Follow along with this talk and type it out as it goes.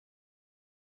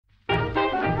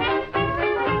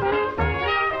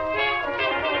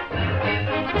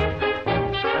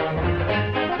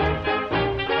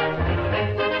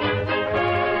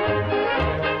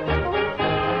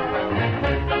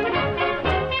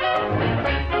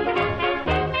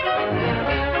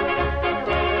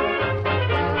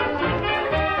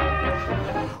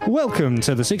Welcome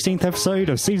to the 16th episode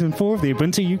of Season 4 of the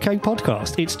Ubuntu UK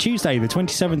podcast. It's Tuesday, the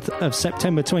 27th of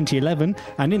September 2011,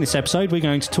 and in this episode we're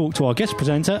going to talk to our guest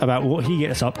presenter about what he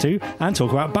gets up to and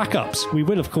talk about backups. We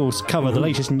will, of course, cover the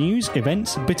latest news,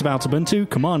 events, a bit about Ubuntu,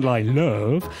 command line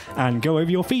love, and go over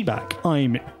your feedback.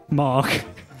 I'm Mark.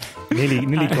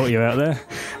 Nearly caught you out there.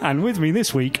 And with me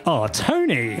this week are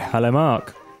Tony. Hello,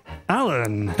 Mark.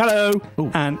 Alan. Hello.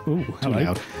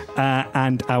 Hello.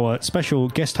 And our special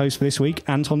guest host for this week,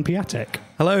 Anton Piatek.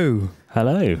 Hello.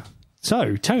 Hello.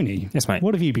 So, Tony. Yes, mate.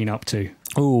 What have you been up to?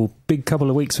 Oh, big couple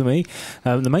of weeks for me.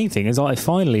 The main thing is I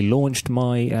finally launched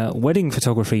my wedding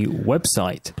photography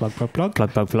website. Plug,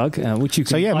 which you can...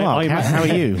 So, yeah, Mark, how are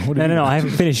you? No, I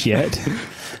haven't finished yet.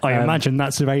 I imagine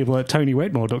that's available at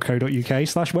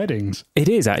tonywedmore.co.uk/weddings. It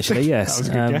is, actually, yes. That was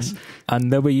a good guess.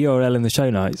 And there'll be a URL in the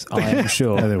show notes, I am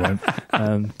sure. No, they won't.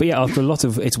 But yeah, after a lot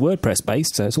of... It's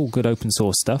WordPress-based, so it's all good open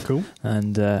source stuff. Cool.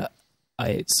 And...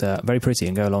 it's very pretty,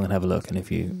 and go along and have a look. And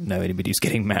if you know anybody who's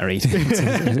getting married,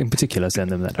 in particular,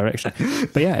 send them that direction.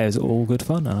 But yeah, it was all good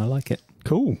fun, and I like it.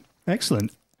 Cool.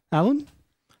 Excellent. Alan?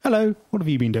 Hello. What have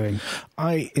you been doing?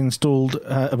 I installed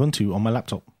Ubuntu on my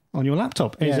laptop. On your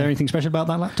laptop? Is there anything special about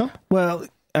that laptop? Well,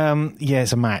 yeah,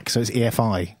 it's a Mac, so it's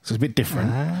EFI, so it's a bit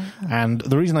different. And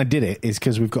the reason I did it is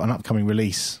because we've got an upcoming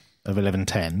release of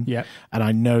 11.10, and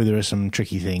I know there are some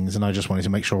tricky things, and I just wanted to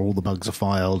make sure all the bugs are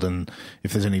filed, and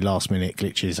if there's any last minute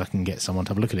glitches I can get someone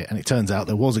to have a look at it. And it turns out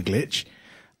there was a glitch,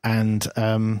 and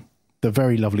the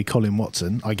very lovely Colin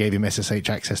Watson, I gave him SSH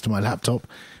access to my laptop,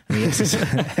 and he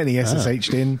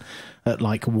SSH'd in at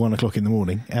like 1 o'clock in the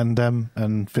morning,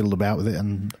 and fiddled about with it,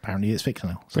 and apparently it's fixed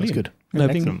now, so it's good.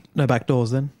 No back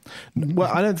doors then? Well,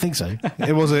 I don't think so.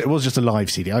 It was just a live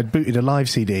CD. I booted a live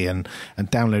CD and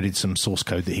downloaded some source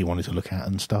code that he wanted to look at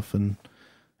and stuff. And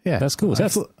yeah, that's cool. So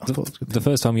that's the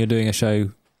first time you're doing a show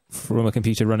from a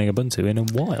computer running Ubuntu in a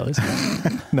while, isn't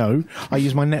it? No, I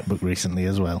used my netbook recently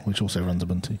as well, which also runs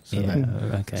Ubuntu. So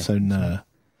okay. So no.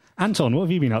 Anton, what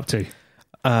have you been up to?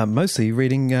 Mostly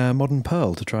reading Modern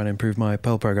Perl to try and improve my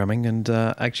Perl programming, and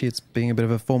actually it's being a bit of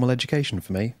a formal education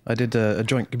for me. I did a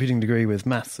joint computing degree with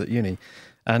maths at uni,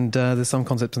 and there's some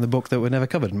concepts in the book that were never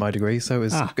covered in my degree, so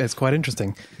it's quite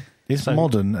interesting. Is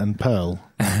modern and Perl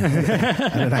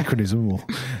an acronym or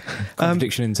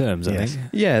contradiction in terms, I think?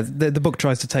 Yeah, the book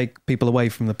tries to take people away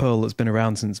from the Perl that's been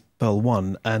around since Perl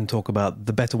 1 and talk about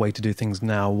the better way to do things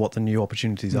now, what the new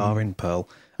opportunities are in Perl.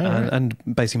 And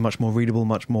basically much more readable,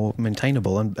 much more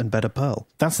maintainable, and better Perl.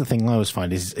 That's the thing I always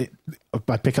find is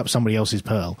I pick up somebody else's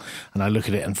Perl and I look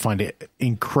at it and find it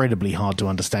incredibly hard to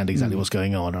understand exactly what's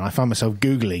going on. And I find myself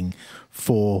Googling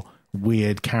for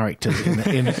weird characters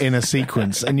in a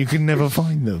sequence, and you can never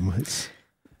find them.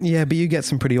 Yeah, but you get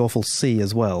some pretty awful C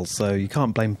as well, so you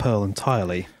can't blame Perl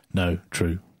entirely. No,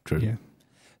 true. Yeah.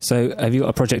 So have you got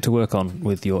a project to work on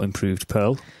with your improved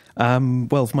Perl?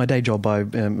 Well, for my day job,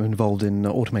 I'm involved in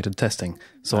automated testing,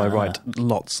 so I write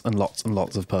lots and lots and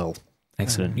lots of Perl.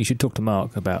 Excellent. You should talk to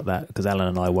Mark about that, because Alan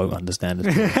and I won't understand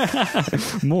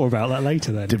it. More about that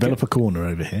later then. Develop a corner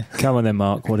over here. Come on then,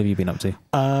 Mark. What have you been up to?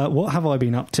 What have I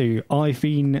been up to? I've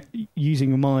been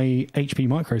using my HP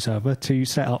microserver to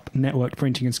set up networked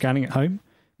printing and scanning at home,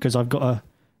 because I've got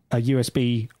a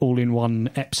USB all-in-one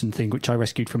Epson thing, which I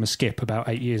rescued from a skip about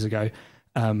 8 years ago.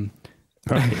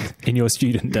 Right. In your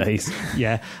student days.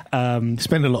 Yeah.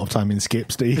 Spend a lot of time in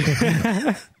skips, do you?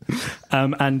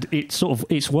 And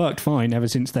it's worked fine ever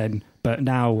since then, but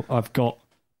now I've got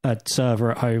a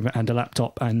server at home and a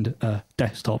laptop and a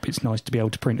desktop. It's nice to be able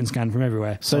to print and scan from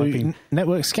everywhere. So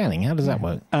network scanning, how does that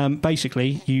work?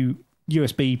 Basically, you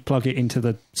USB plug it into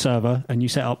the server and you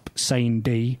set up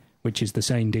SaneD, which is the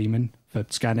Sane daemon for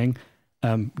scanning.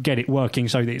 Get it working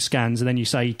so that it scans, and then you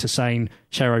say to Sane,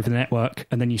 share over the network,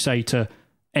 and then you say to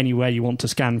anywhere you want to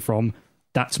scan from,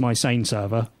 that's my Sane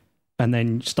server, and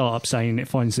then start up Sane, it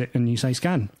finds it, and you say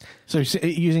scan. So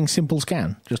using simple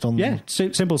scan, just on... Yeah,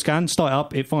 simple scan, start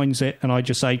up, it finds it, and I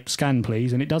just say scan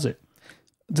please, and it does it.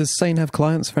 Does Sane have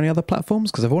clients for any other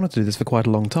platforms? Because I've wanted to do this for quite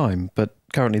a long time, but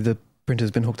currently the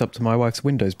printer's been hooked up to my wife's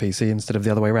Windows PC instead of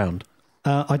the other way around.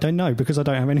 I don't know, because I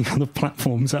don't have any other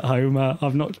platforms at home.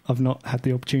 I've not had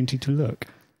the opportunity to look.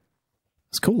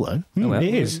 It's cool though.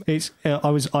 It is. I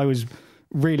was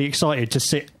really excited to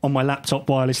sit on my laptop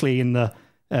wirelessly in the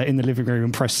living room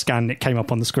and press scan. It came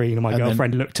up on the screen, and my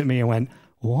girlfriend looked at me and went,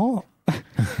 "What?"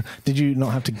 Did you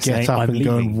not have to get up and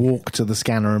go and walk to the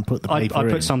scanner and put the paper in?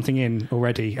 I put something in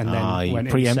already, and then you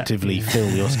preemptively fill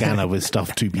your scanner with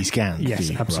stuff to be scanned. Yes,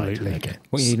 absolutely. Right, okay.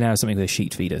 What you need now is something with a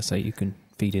sheet feeder, so you can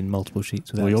feed in multiple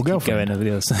sheets without your girlfriend going over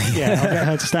the other side. Yeah, I'll get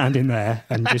her to stand in there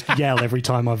and just yell every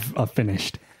time I've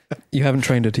finished. You haven't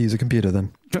trained her to use a computer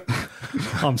then?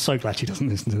 I'm so glad she doesn't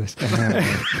listen to this.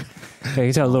 Yeah,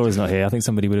 you tell Laura's not here. I think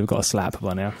somebody would have got a slap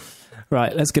by now.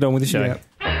 Right, let's get on with the show. Yeah.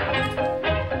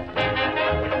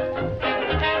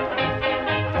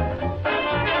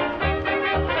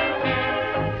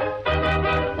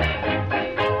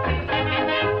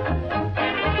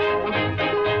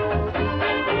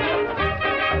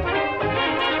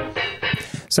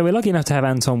 So we're lucky enough to have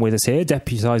Anton with us here,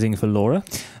 deputising for Laura.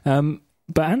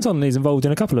 But Anton is involved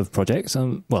in a couple of projects,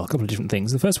 a couple of different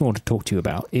things. The first one I want to talk to you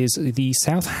about is the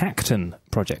South Hackton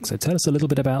project. So tell us a little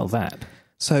bit about that.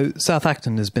 So South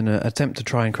Hackton has been an attempt to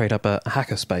try and create up a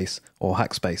hackerspace or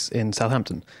hackspace in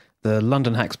Southampton. The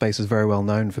London hackspace is very well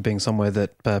known for being somewhere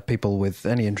that people with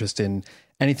any interest in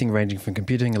anything ranging from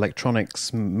computing,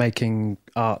 electronics, making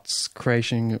arts,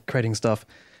 creating stuff,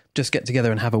 just get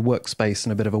together and have a workspace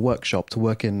and a bit of a workshop to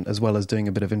work in, as well as doing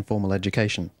a bit of informal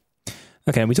education.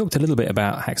 Okay, and we talked a little bit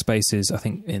about hackspaces, I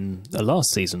think, in the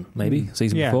last season, maybe,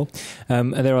 season before.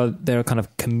 And there are kind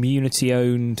of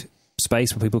community-owned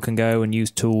space where people can go and use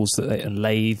tools and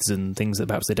lathes and things that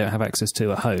perhaps they don't have access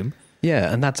to at home.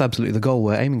 Yeah, and that's absolutely the goal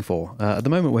we're aiming for. At the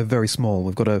moment, we're very small.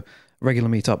 We've got a regular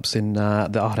meetups in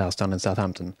the Art House down in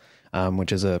Southampton,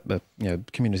 which is a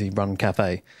community-run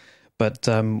cafe. But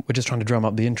we're just trying to drum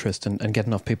up the interest and get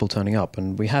enough people turning up.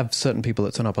 And we have certain people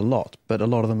that turn up a lot, but a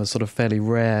lot of them are sort of fairly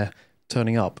rare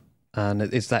turning up. And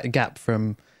it's that gap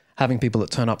from having people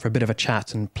that turn up for a bit of a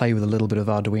chat and play with a little bit of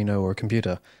Arduino or a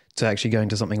computer to actually going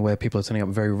to something where people are turning up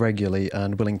very regularly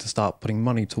and willing to start putting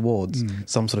money towards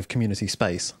some sort of community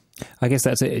space. I guess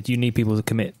that's it. You need people to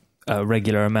commit a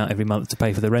regular amount every month to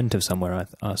pay for the rent of somewhere,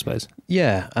 I suppose.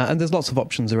 Yeah, and there's lots of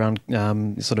options around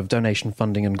sort of donation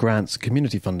funding and grants,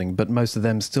 community funding, but most of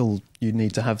them still you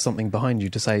need to have something behind you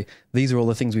to say, these are all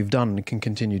the things we've done and can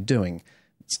continue doing.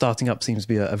 Starting up seems to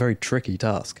be a very tricky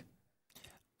task.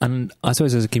 And I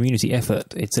suppose as a community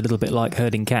effort, it's a little bit like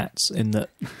herding cats in that,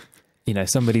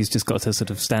 somebody's just got to sort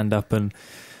of stand up and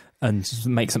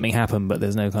make something happen, but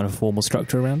there's no kind of formal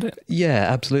structure around it. Yeah,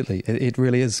 absolutely. It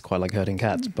really is quite like herding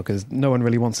cats because no one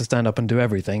really wants to stand up and do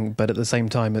everything, but at the same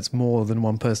time, it's more than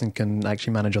one person can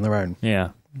actually manage on their own.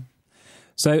 Yeah.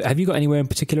 So have you got anywhere in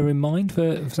particular in mind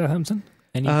for Southampton?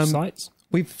 Any sites?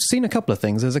 We've seen a couple of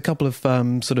things. There's a couple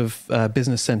of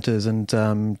business centres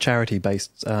and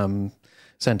charity-based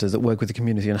centres that work with the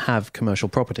community and have commercial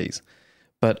properties.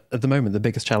 But at the moment, the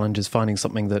biggest challenge is finding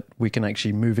something that we can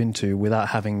actually move into without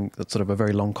having sort of a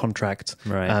very long contract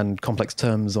and complex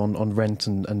terms on rent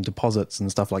and deposits and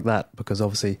stuff like that. Because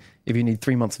obviously, if you need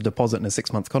 3 months of deposit in a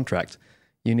 6-month contract,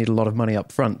 you need a lot of money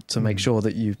up front to make sure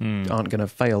that you aren't going to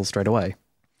fail straight away.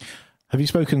 Have you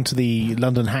spoken to the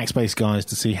London Hackspace guys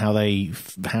to see how they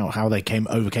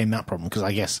overcame that problem? Because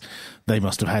I guess they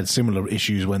must have had similar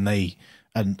issues when they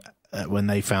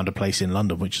found a place in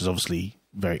London, which is obviously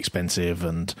very expensive,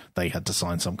 and they had to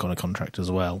sign some kind of contract as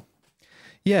well.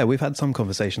 Yeah, we've had some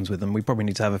conversations with them. We probably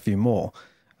need to have a few more.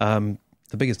 The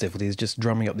biggest difficulty is just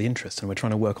drumming up the interest, and we're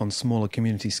trying to work on smaller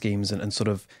community schemes and sort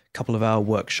of a couple of our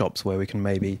workshops where we can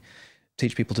maybe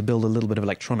teach people to build a little bit of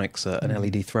electronics, an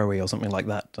LED thrower or something like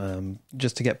that,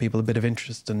 just to get people a bit of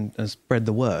interest and spread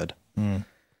the word.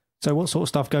 So what sort of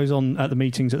stuff goes on at the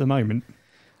meetings at the moment?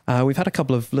 We've had a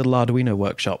couple of little Arduino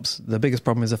workshops. The biggest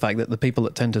problem is the fact that the people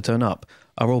that tend to turn up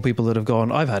are all people that have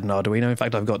gone, I've had an Arduino, in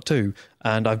fact I've got 2,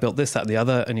 and I've built this, that, and the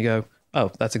other, and you go,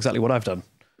 oh, that's exactly what I've done.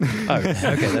 Oh,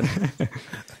 okay then.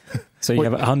 So you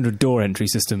have 100 door entry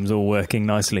systems all working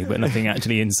nicely, but nothing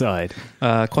actually inside.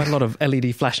 Quite a lot of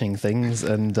LED flashing things,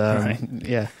 and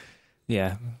yeah.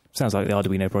 Yeah, sounds like the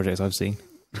Arduino projects I've seen.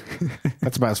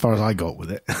 That's about as far as I got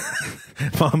with it.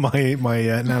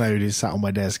 my Nano is sat on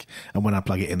my desk, and when I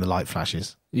plug it in, the light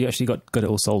flashes. You actually got it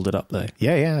all soldered up, though.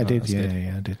 Yeah, I did.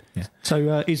 Yeah, I did. Yeah.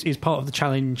 So is part of the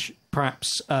challenge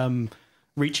perhaps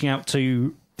reaching out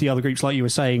to the other groups, like you were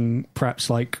saying, perhaps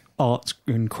like art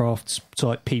and crafts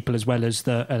type people, as well as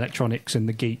the electronics and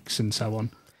the geeks and so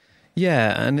on?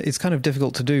 Yeah, and it's kind of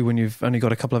difficult to do when you've only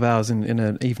got a couple of hours in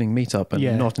an evening meetup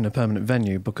and not in a permanent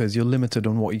venue, because you're limited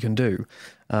on what you can do.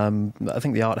 I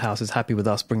think the Art House is happy with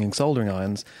us bringing soldering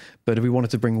irons, but if we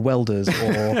wanted to bring welders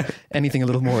or anything a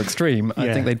little more extreme,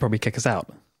 I think they'd probably kick us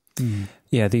out.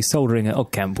 Yeah, the soldering at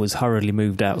Ogcamp was hurriedly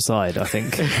moved outside, I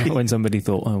think, when somebody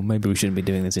thought, oh, maybe we shouldn't be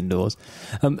doing this indoors.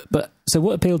 But so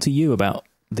what appealed to you about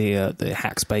the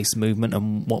hackspace movement,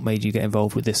 and what made you get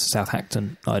involved with this South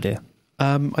Hackton idea?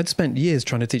 I'd spent years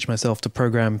trying to teach myself to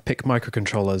program PIC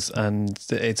microcontrollers, and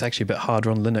it's actually a bit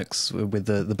harder on Linux with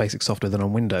the basic software than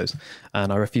on Windows,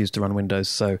 and I refused to run Windows,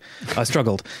 so I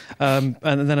struggled. And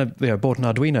then I bought an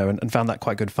Arduino and found that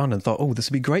quite good fun, and thought, oh, this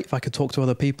would be great if I could talk to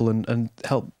other people and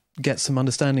help get some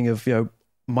understanding of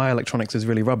my electronics is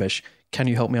really rubbish. Can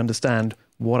you help me understand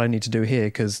what I need to do here?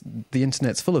 Because the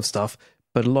internet's full of stuff,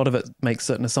 but a lot of it makes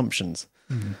certain assumptions.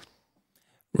 Mm.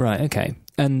 Right. Okay.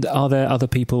 And are there other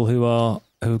people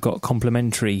who've got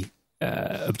complementary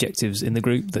objectives in the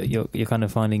group that you're kind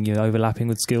of finding you're overlapping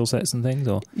with skill sets and things?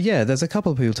 Or Yeah, there's a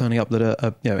couple of people turning up that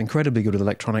are incredibly good with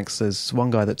electronics. There's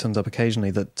one guy that turns up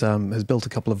occasionally that has built a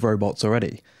couple of robots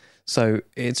already. So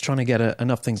it's trying to get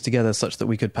enough things together such that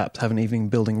we could perhaps have an evening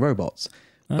building robots.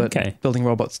 But building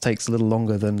robots takes a little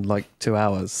longer than like 2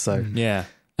 hours. So yeah.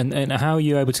 And how are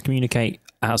you able to communicate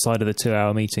outside of the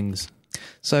 2-hour meetings?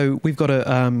 So we've got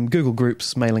a Google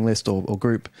Groups mailing list or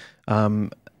group.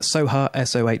 soha.org.uk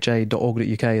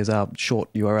is our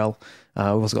short URL. We've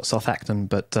also got Southampton,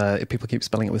 but people keep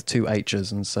spelling it with 2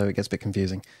 H's, and so it gets a bit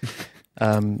confusing.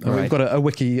 We've got a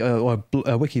wiki or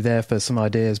a wiki there for some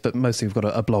ideas, but mostly we've got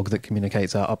a blog that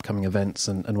communicates our upcoming events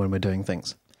and when we're doing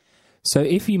things. So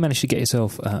if you manage to get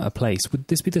yourself a place, would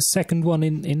this be the second one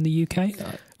in the UK?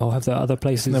 Or have there other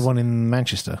places? Isn't there one in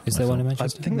Manchester? Is there one in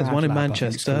Manchester? I think there's one in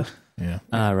Manchester. Yeah.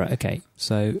 Right, okay.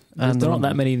 So there aren't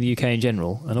that many in the UK in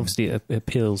general, and obviously it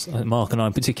appeals, Mark and I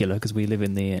in particular, because we live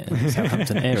in the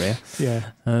Southampton area. Yeah.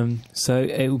 So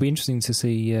it will be interesting to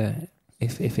see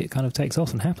if it kind of takes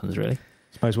off and happens, really.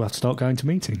 Suppose we'll have to start going to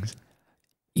meetings.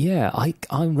 Yeah,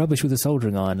 I'm rubbish with the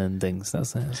soldering iron and things.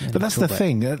 That's but that's the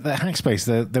thing. The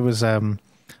Hackspace, there was I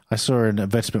saw an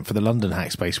advertisement for the London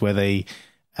Hackspace where they,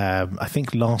 I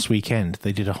think last weekend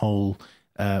they did a whole,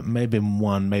 maybe in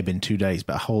 1, maybe in 2 days,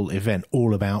 but a whole event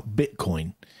all about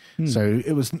Bitcoin. So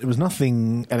it was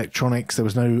nothing electronics. There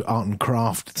was no art and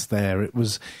crafts there. It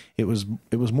was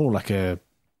more like a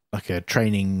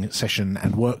training session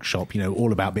and workshop,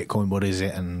 all about Bitcoin, what is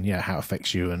it, and how it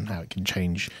affects you and how it can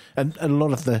change. And a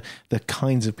lot of the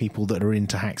kinds of people that are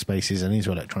into hackspaces and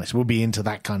into electronics will be into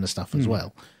that kind of stuff as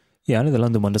well. Yeah, I know the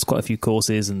London one does quite a few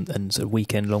courses and sort of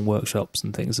weekend-long workshops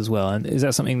and things as well. And is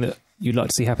that something that you'd like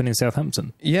to see happen in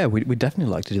Southampton? Yeah, we'd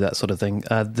definitely like to do that sort of thing.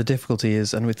 The difficulty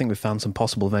is, and we think we've found some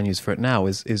possible venues for it now,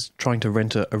 is trying to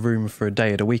rent a room for a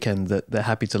day at a weekend that they're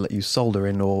happy to let you solder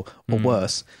in or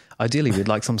worse. Ideally, we'd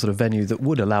like some sort of venue that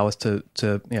would allow us to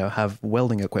have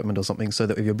welding equipment or something so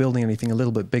that if you're building anything a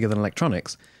little bit bigger than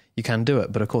electronics, you can do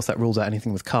it. But of course, that rules out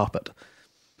anything with carpet.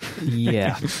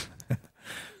 Yeah.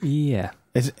 Yeah.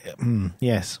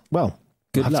 Yes. Well,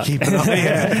 good luck. Keep it up.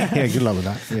 Yeah, good luck with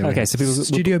that. Yeah, okay, so people...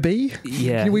 Studio B?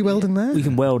 Yeah. Can we weld in there? We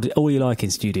can weld all you like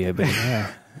in Studio B.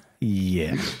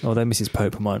 Yeah. Although Mrs.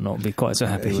 Pope might not be quite so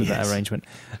happy with that arrangement.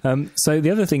 So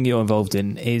the other thing you're involved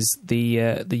in is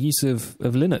the use of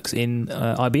Linux in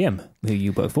IBM, who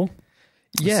you work for.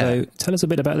 Yeah. So tell us a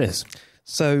bit about this.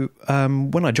 So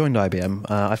when I joined IBM,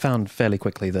 I found fairly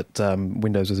quickly that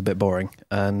Windows was a bit boring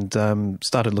and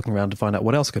started looking around to find out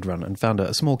what else could run and found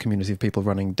a small community of people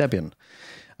running Debian.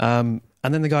 And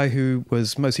then the guy who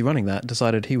was mostly running that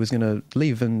decided he was going to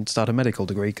leave and start a medical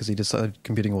degree because he decided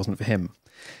computing wasn't for him.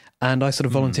 And I sort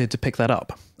of volunteered to pick that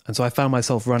up. And so I found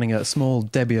myself running a small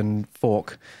Debian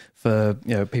fork for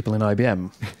people in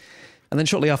IBM. And then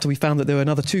shortly after, we found that there were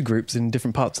another 2 groups in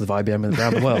different parts of IBM and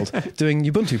around the world doing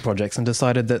Ubuntu projects, and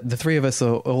decided that the 3 of us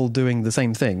are all doing the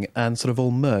same thing and sort of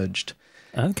all merged.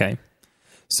 Okay.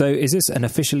 So is this an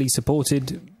officially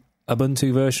supported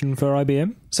Ubuntu version for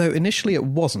IBM? So initially it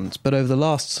wasn't, but over the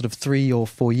last sort of 3 or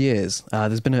 4 years,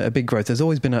 there's been a big growth. There's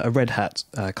always been a Red Hat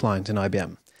client in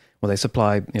IBM, where they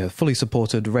supply fully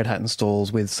supported Red Hat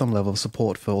installs with some level of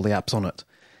support for all the apps on it.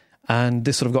 And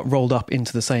this sort of got rolled up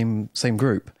into the same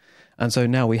group. And so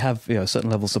now we have a certain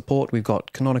level of support. We've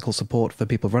got canonical support for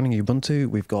people running Ubuntu.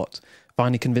 We've got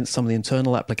finally convinced some of the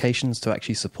internal applications to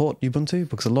actually support Ubuntu,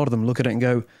 because a lot of them look at it and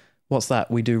go, what's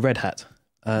that? We do Red Hat.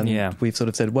 And we've sort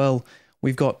of said, well,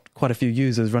 we've got quite a few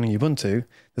users running Ubuntu.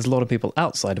 There's a lot of people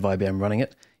outside of IBM running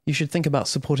it. You should think about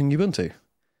supporting Ubuntu.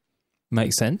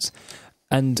 Makes sense.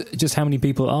 And just how many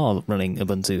people are running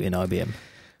Ubuntu in IBM?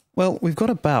 Well, we've got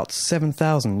about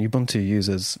 7,000 Ubuntu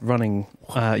users running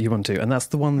Ubuntu, and that's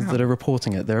the ones that are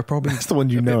reporting it. There are probably that's the one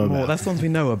you know about. That's the ones we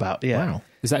know about. Yeah. Wow.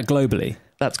 Is that globally?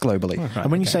 That's globally. Oh, right,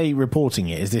 and when you say reporting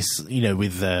it, is this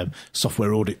with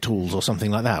software audit tools or something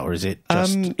like that, or is it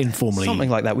just informally? Something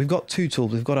like that. We've got 2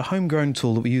 tools. We've got a homegrown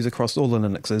tool that we use across all the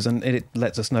Linuxes, and it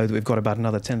lets us know that we've got about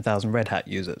another 10,000 Red Hat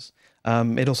users.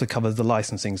 It also covers the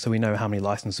licensing, so we know how many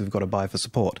licenses we've got to buy for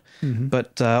support. Mm-hmm.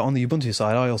 But on the Ubuntu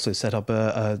side, I also set up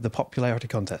the popularity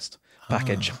contest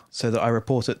package so that I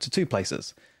report it to 2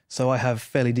 places. So I have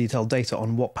fairly detailed data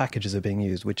on what packages are being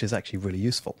used, which is actually really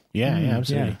useful. Yeah,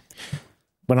 absolutely. Yeah.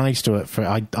 When I used to work for,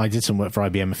 I did some work for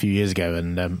IBM a few years ago,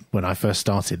 and when I first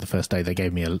started, the first day they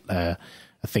gave me a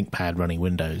ThinkPad running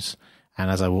Windows,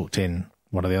 and as I walked in,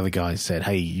 one of the other guys said,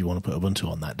 "Hey, you want to put Ubuntu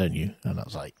on that, don't you?" And I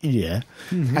was like, "Yeah."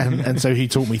 and so he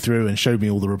talked me through and showed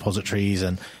me all the repositories,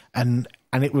 and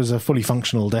it was a fully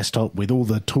functional desktop with all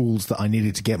the tools that I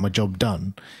needed to get my job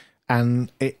done.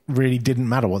 And it really didn't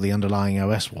matter what the underlying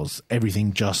OS was.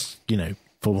 Everything just, it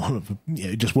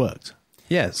just worked.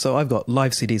 Yeah, so I've got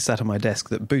live CDs sat on my desk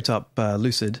that boot up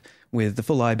Lucid with the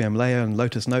full IBM layer and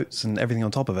Lotus Notes and everything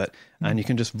on top of it, and you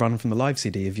can just run from the live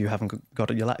CD if you haven't got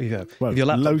it. If your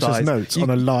laptop Lotus dies, Notes on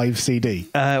a live CD.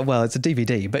 Well, it's a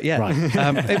DVD, but yeah,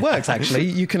 right. It works actually.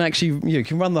 You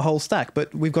can run the whole stack,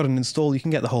 but we've got an install. You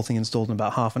can get the whole thing installed in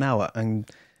about half an hour,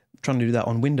 and trying to do that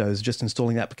on Windows, just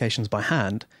installing the applications by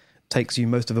hand, takes you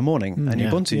most of a morning. And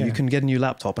Ubuntu, you can get a new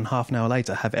laptop and half an hour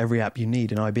later have every app you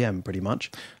need in IBM pretty much.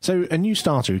 So a new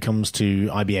starter who comes to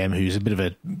IBM who's a bit of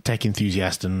a tech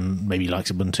enthusiast and maybe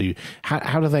likes Ubuntu,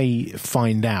 how do they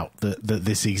find out that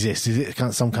this exists? Is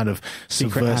it some kind of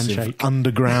subversive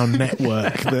underground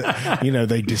network that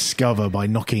they discover by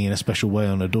knocking in a special way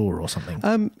on a door or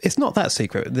something? It's not that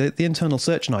secret. The internal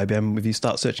search in IBM, if you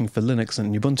start searching for Linux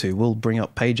and Ubuntu, will bring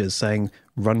up pages saying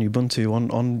run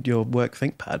Ubuntu on your work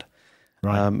ThinkPad.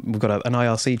 Right. We've got an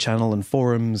IRC channel and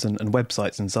forums and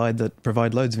websites inside that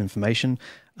provide loads of information.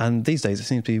 And these days it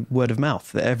seems to be word of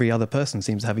mouth that every other person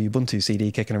seems to have a Ubuntu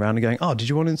CD kicking around and going, "Oh, did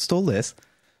you want to install this?"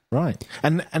 Right.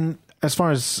 And as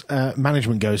far as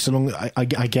management goes, so long,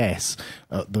 I guess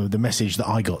the message that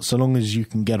I got, so long as you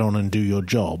can get on and do your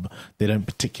job, they don't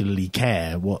particularly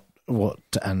care what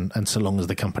and so long as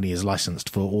the company is licensed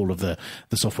for all of the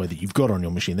software that you've got on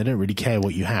your machine, they don't really care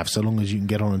what you have so long as you can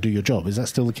get on and do your job. Is that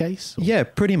still the case? Or? Yeah,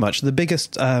 pretty much. The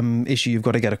biggest issue you've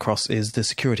got to get across is the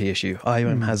security issue.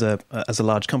 IBM has as a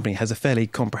large company, has a fairly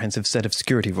comprehensive set of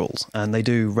security rules, and they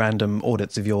do random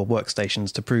audits of your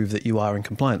workstations to prove that you are in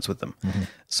compliance with them.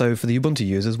 So for the Ubuntu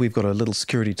users, we've got a little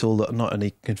security tool that not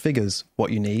only configures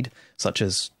what you need, such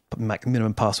as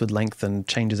minimum password length and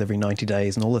changes every 90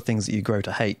 days and all the things that you grow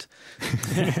to hate.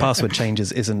 Password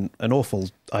changes isn't an awful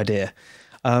idea.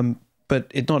 But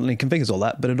it not only configures all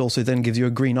that, but it also then gives you a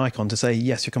green icon to say,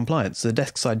 yes, you're compliant. So the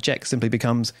desk side check simply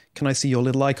becomes, can I see your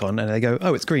little icon? And they go,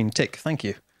 oh, it's green, tick, thank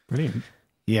you. Brilliant.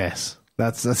 Yes,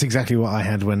 that's exactly what I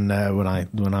had when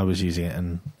I was using it.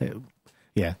 And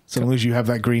so long as you have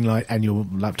that green light and your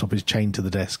laptop is chained to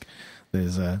the desk,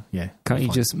 there's Can't you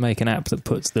just make an app that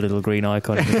puts the little green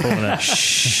icon in the corner?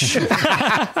 Shh.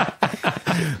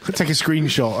 Take a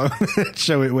screenshot,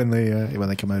 show it when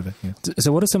they come over. Yeah.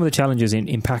 So, what are some of the challenges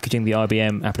in packaging the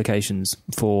IBM applications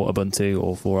for Ubuntu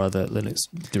or for other Linux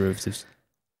derivatives?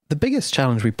 The biggest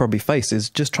challenge we probably face is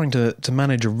just trying to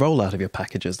manage a rollout of your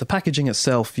packages. The packaging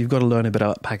itself, you've got to learn a bit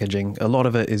about packaging. A lot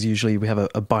of it is usually we have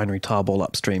a binary tarball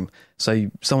upstream.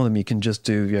 So some of them you can just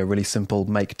do really simple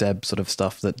make deb sort of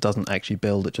stuff that doesn't actually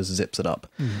build, it just zips it up.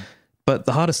 But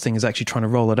the hardest thing is actually trying to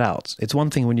roll it out. It's one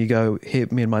thing when you go, here,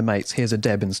 me and my mates, here's a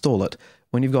deb, install it.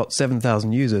 When you've got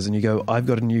 7,000 users and you go, I've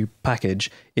got a new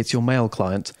package, it's your mail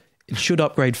client, it should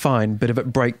upgrade fine, but if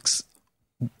it breaks,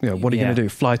 what are you going to do?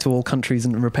 Fly to all countries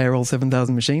and repair all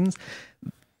 7,000 machines?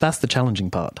 That's the challenging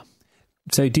part.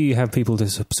 So do you have people to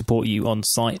support you on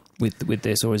site with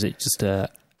this, or is it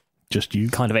just you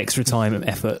kind of extra time and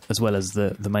effort as well as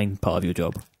the main part of your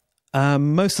job?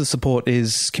 Most of the support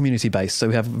is community-based, so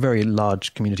we have very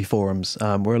large community forums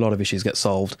where a lot of issues get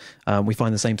solved. We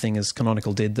find the same thing as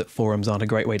Canonical did, that forums aren't a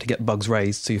great way to get bugs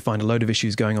raised, so you find a load of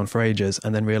issues going on for ages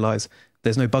and then realise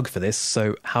there's no bug for this,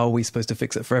 so how are we supposed to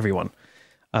fix it for everyone?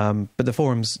 But the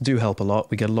forums do help a lot.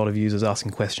 We get a lot of users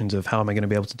asking questions of how am I going to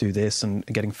be able to do this and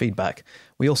getting feedback.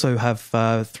 We also have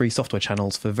 3 software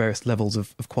channels for various levels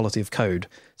of quality of code.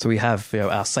 So we have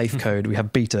our safe code, we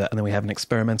have beta, and then we have an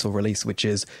experimental release, which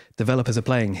is developers are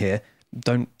playing here.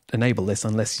 Don't enable this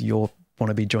unless you want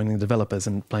to be joining the developers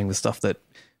and playing with stuff that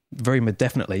very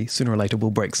definitely, sooner or later, will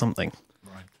break something.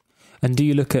 And do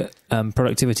you look at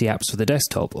productivity apps for the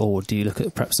desktop, or do you look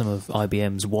at perhaps some of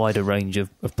IBM's wider range of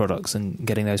products and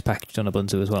getting those packaged on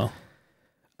Ubuntu as well?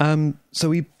 So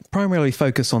we primarily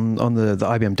focus on the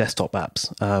IBM desktop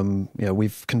apps.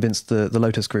 We've convinced the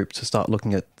Lotus group to start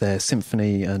looking at their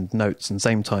Symfony and Notes and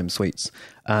Same Time suites,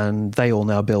 and they all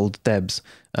now build debs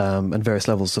and various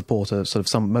levels of support.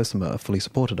 Most of them are fully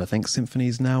supported. I think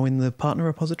Symfony's now in the partner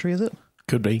repository. Is it?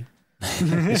 Could be.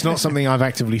 It's not something I've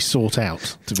actively sought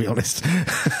out, to be honest.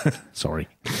 Sorry.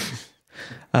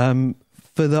 For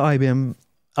the IBM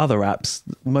other apps,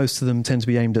 most of them tend to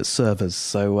be aimed at servers,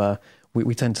 so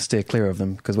we tend to steer clear of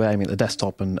them because we're aiming at the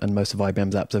desktop, and most of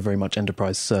IBM's apps are very much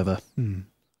enterprise server.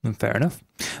 Fair enough.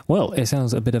 Well, it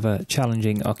sounds a bit of a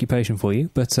challenging occupation for you,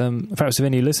 but perhaps if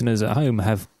any listeners at home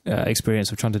have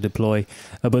experience of trying to deploy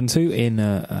Ubuntu in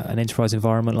an enterprise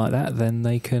environment like that, then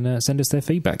they can send us their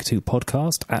feedback to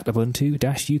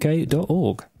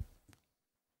podcast@ubuntu-uk.org.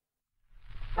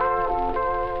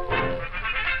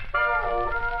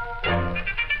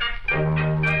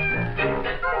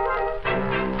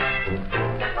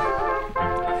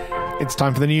 It's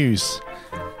time for the news.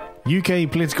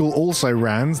 UK political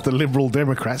also-rans, the Liberal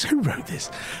Democrats, who wrote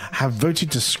this, have voted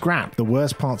to scrap the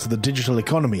worst parts of the Digital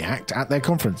Economy Act at their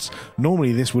conference.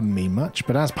 Normally this wouldn't mean much,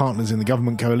 but as partners in the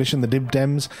government coalition, the Lib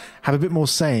Dems have a bit more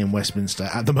say in Westminster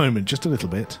at the moment, just a little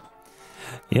bit.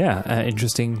 Yeah,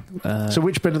 interesting. So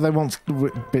which bits do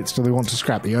they want to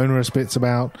scrap? The onerous bits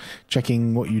about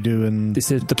checking what you do and this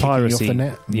is the piracy. Off the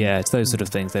net? Yeah, it's those sort of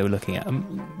things they were looking at.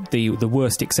 The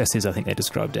worst excesses, I think they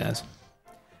described it as.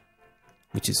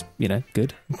 Which is,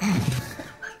 good.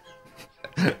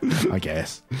 I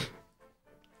guess.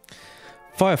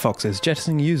 Firefox is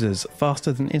jettisoning users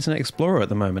faster than Internet Explorer at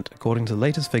the moment, according to the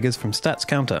latest figures from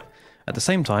StatsCounter. At the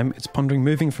same time, it's pondering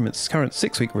moving from its current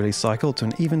 6-week release cycle to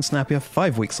an even snappier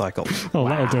 5-week cycle. Oh,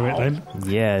 that'll do it then.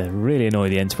 Yeah, really annoy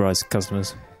the enterprise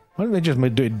customers. Why don't they just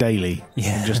do it daily?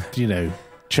 Yeah. And just,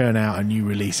 churn out a new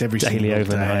release every daily single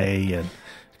overnight. day and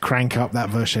crank up that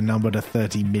version number to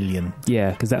 30 million.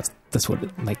 Yeah, because that's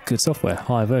what makes good software.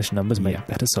 Higher version numbers make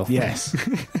better software. Yes.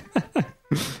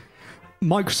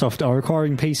 Microsoft are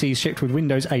requiring PCs shipped with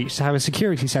Windows 8 to have a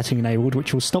security setting enabled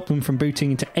which will stop them from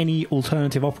booting into any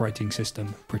alternative operating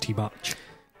system, pretty much.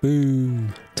 Boo.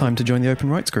 Time to join the Open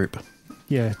Rights Group.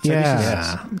 Yeah. So this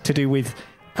is to do with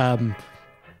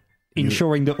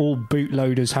ensuring that all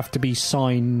bootloaders have to be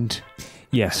signed.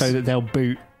 Yes. So that they'll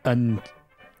boot and...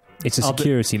 It's a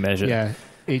security measure. Yeah.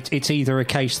 It's either a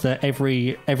case that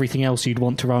everything else you'd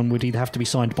want to run would either have to be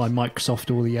signed by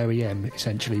Microsoft or the OEM,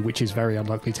 essentially, which is very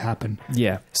unlikely to happen.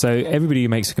 Yeah. So everybody who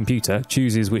makes a computer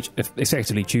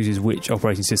effectively chooses which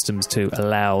operating systems to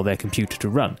allow their computer to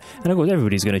run. And of course,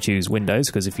 everybody's going to choose Windows,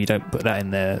 because if you don't put that in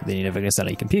there, then you're never going to sell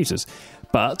any computers.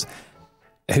 But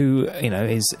who,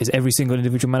 is every single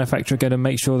individual manufacturer going to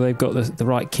make sure they've got the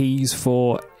right keys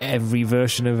for every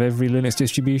version of every Linux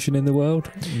distribution in the world?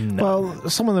 No. Well,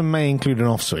 some of them may include an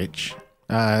off switch.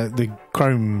 The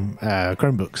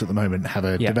Chromebooks at the moment have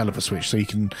a developer switch, so you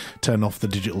can turn off the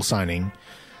digital signing.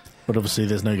 But obviously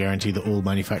there's no guarantee that all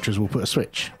manufacturers will put a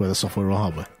switch, whether software or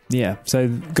hardware. Yeah, so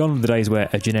gone are the days where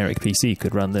a generic PC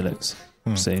could run Linux.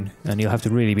 Soon, and you'll have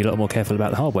to really be a lot more careful about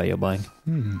the hardware you're buying.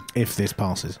 If this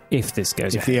passes. If this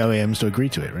goes If the OEMs to agree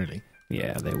to it, really.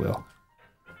 Yeah, they will.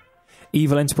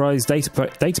 Evil enterprise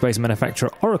database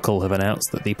manufacturer Oracle have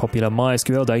announced that the popular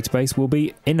MySQL database will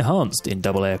be enhanced, in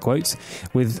double air quotes,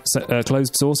 with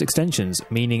closed source extensions,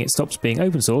 meaning it stops being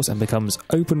open source and becomes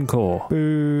open core.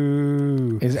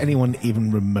 Boo! Is anyone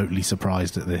even remotely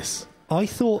surprised at this? I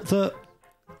thought that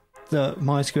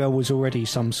MySQL was already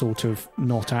some sort of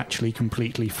not actually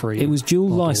completely free. It was dual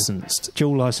licensed.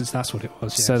 Dual licensed, that's what it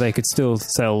was. Yes. So they could still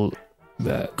sell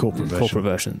the corporate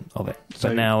version of it. So,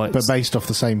 but now it's... But based off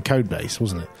the same code base,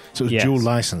 wasn't it? So it was dual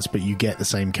license, but you get the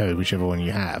same code, whichever one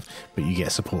you have, but you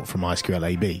get support from MySQL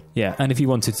AB. Yeah, and if you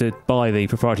wanted to buy the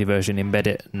proprietary version, embed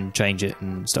it and change it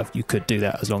and stuff, you could do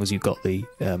that as long as you've got the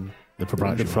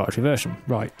proprietary version.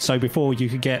 Right. So before you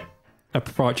could get a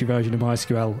proprietary version of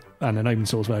MySQL and an open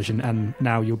source version, and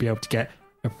now you'll be able to get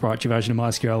a proprietary version of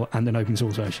MySQL and an open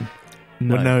source version.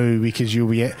 No, well, no, because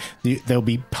there'll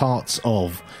be parts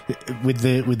of with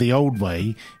the old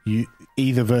way.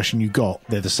 Either version you got,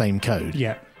 they're the same code.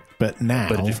 Yeah, but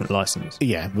a different license.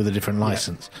 Yeah, with a different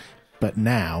license. Yeah. But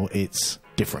now it's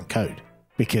different code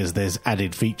because there's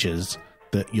added features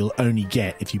that you'll only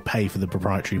get if you pay for the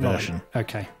proprietary version.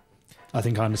 Okay, I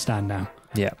think I understand now.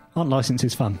 Yeah, aren't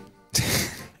licenses fun?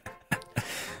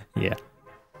 Yeah.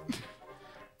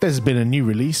 There's been a new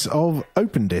release of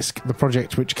OpenDisk, the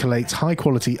project which collates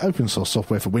high-quality open-source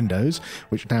software for Windows,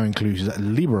 which now includes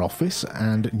LibreOffice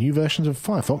and new versions of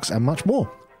Firefox and much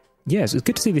more. Yes, it's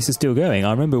good to see this is still going.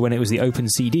 I remember when it was the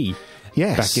OpenCD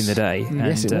back in the day.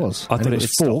 Yes, it was. I thought it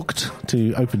was forked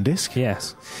to OpenDisk.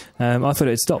 Yes. I thought it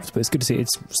had stopped, but it's good to see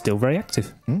it's still very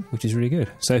active, which is really good.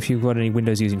 So if you've got any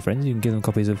Windows-using friends, you can give them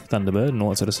copies of Thunderbird and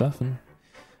all that sort of stuff and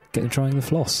get them trying the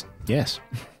floss. Yes.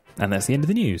 And that's the end of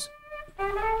the news.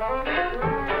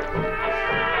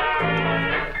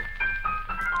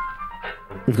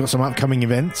 We've got some upcoming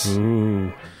events.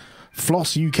 Ooh.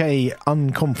 Floss UK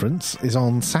Unconference is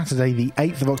on Saturday the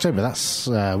 8th of October. That's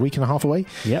a week and a half away.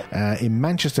 Yep. In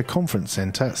Manchester Conference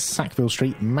Centre, Sackville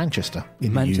Street, Manchester.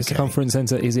 In Manchester the UK. Conference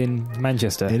Centre is in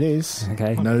Manchester. It is.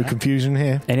 Okay. No confusion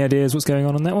here. Any ideas what's going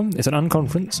on that one? It's an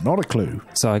unconference. Not a clue.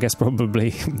 So I guess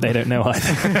probably they don't know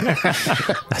either.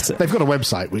 That's it. They've got a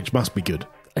website, which must be good.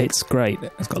 It's great.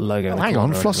 It's got a logo. Hang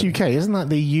on, Floss UK, isn't that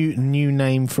the new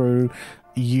name for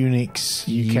Unix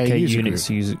UK user Unix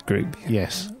group? user group.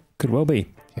 Yes. Could well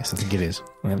be. Yes, I think it is.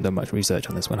 We haven't done much research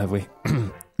on this one, have we?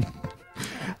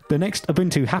 The next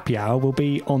Ubuntu Happy Hour will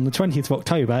be on the 20th of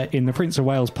October in the Prince of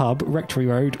Wales pub, Rectory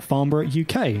Road, Farnborough,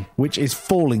 UK. Which is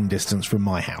falling distance from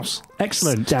my house.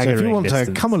 Excellent. So if you want distance.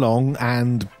 to come along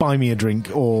and buy me a drink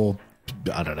or,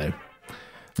 I don't know,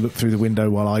 look through the window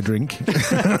while I drink,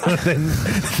 then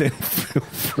feel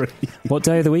free. What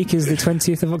day of the week is the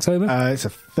 20th of October? It's a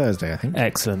Thursday, I think.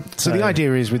 Excellent. So the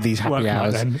idea is with these happy Work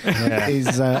hours hard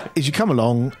is you come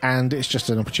along and it's just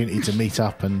an opportunity to meet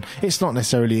up, and it's not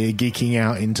necessarily a geeking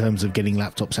out in terms of getting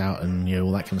laptops out and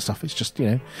all that kind of stuff. It's just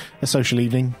a social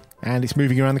evening, and it's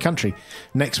moving around the country.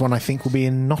 Next one I think will be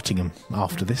in Nottingham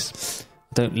after this.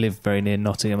 Don't live very near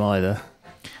Nottingham either.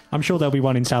 I'm sure there'll be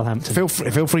one in Southampton.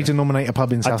 Feel free to nominate a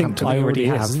pub in Southampton. I already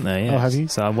have. Isn't there? Yes. Oh, have you?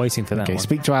 So I'm waiting for that Okay, one.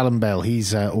 speak to Alan Bell.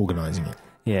 He's organising it.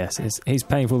 Yes, he's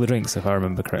paying for all the drinks, if I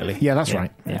remember correctly. Yeah, that's right.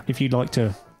 Yeah. If you'd like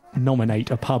to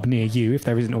nominate a pub near you, if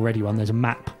there isn't already one, there's a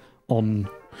map on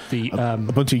the...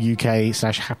 Ubuntu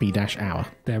UK/happy-hour.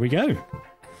 There we go.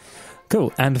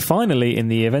 Cool. And finally, in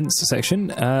the events section,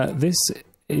 this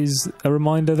is a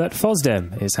reminder that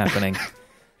FOSDEM is happening.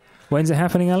 When's it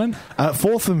happening, Alan?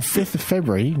 4th and 5th of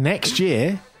February next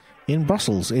year in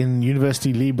Brussels, in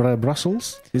University Libre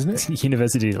Brussels, isn't it?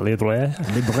 University Libre.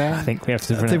 Libre. I think we have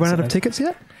to pronounce They run out it. of tickets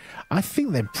yet? I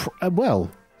think they're...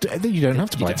 you don't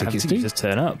have to You buy don't have tickets, to, do you you? just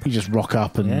turn up. You just rock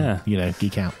up and,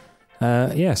 geek out.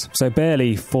 Yes, so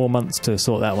barely 4 months to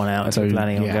sort that one out if So, you're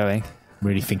planning on yeah. going.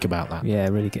 Really think about that. Yeah,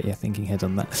 really get your thinking head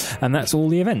on that. And that's all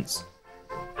the events.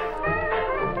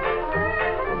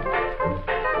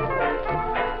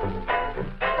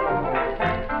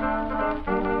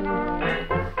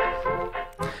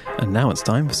 And now it's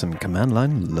time for some command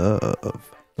line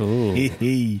love. Ooh, Hee.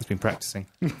 he's been practicing.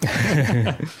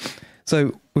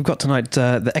 So we've got tonight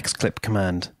the xclip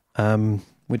command,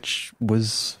 which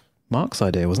was Mark's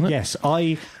idea, wasn't it? Yes,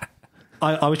 I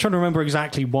was trying to remember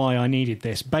exactly why I needed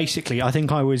this. Basically, I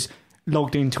think I was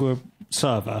logged into a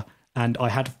server and I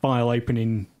had a file open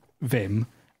in Vim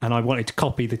and I wanted to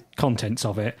copy the contents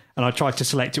of it, and I tried to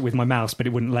select it with my mouse, but it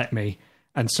wouldn't let me.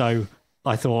 And so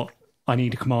I thought I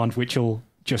need a command which will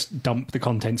just dump the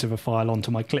contents of a file onto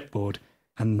my clipboard.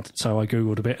 And so I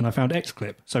Googled a bit and I found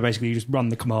xclip. So basically you just run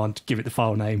the command, give it the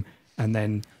file name, and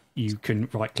then you can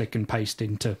right click and paste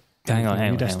into Hang on.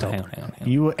 your desktop.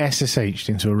 You were SSH'd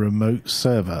into a remote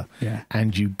server, Yeah.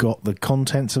 and you got the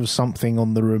contents of something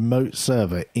on the remote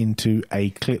server into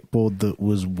a clipboard that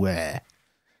was where?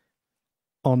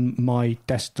 On my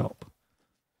desktop.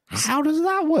 How does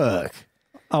that work?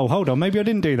 Oh, hold on. Maybe I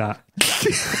didn't do that.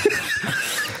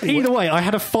 Either way, I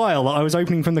had a file that I was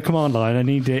opening from the command line. I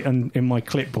needed it in my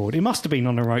clipboard. It must have been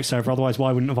on a remote server. Otherwise,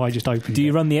 why wouldn't have I just opened Do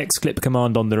you it? run the xclip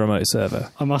command on the remote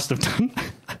server? I must have done.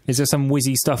 Is there some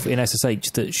whizzy stuff in SSH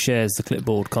that shares the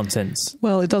clipboard contents?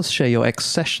 Well, it does share your X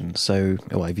session. So,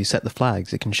 if you set the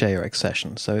flags, it can share your X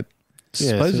session. So, it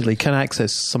supposedly can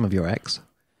access some of your X.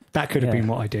 That could have been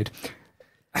what I did.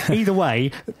 Either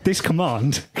way, this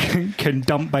command can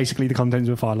dump basically the contents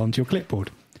of a file onto your clipboard.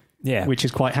 Yeah. Which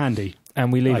is quite handy.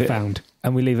 And we leave I it found.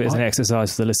 And we leave it as an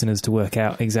exercise for the listeners to work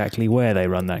out exactly where they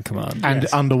run that command. And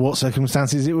Yes. under what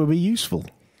circumstances it would be useful.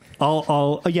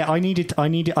 I needed.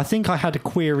 I think I had a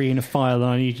query in a file and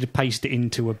I needed to paste it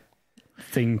into a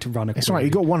thing to run a query. It's all right,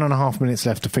 you've got 1.5 minutes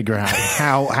left to figure out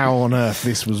how on earth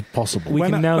this was possible. We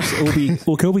can now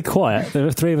all be quiet. There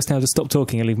are three of us now to stop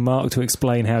talking and leave Mark to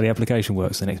explain how the application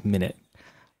works the next minute.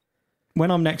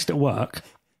 When I'm next at work,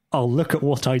 I'll look at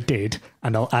what I did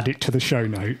and I'll add it to the show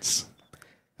notes.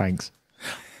 Thanks.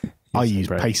 I use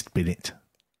brave. paste binit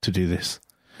to do this.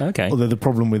 Okay. Although the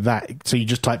problem with that, so you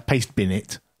just type paste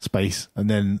binit space and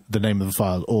then the name of the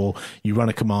file, or you run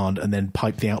a command and then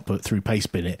pipe the output through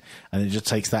paste binit, and it just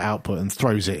takes that output and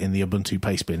throws it in the Ubuntu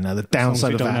paste bin. Now the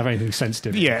downside of don't that, have anything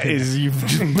sensitive. is you've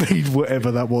just made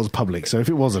whatever that was public. So if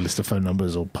it was a list of phone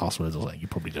numbers or passwords or something, you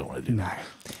probably don't want to do that.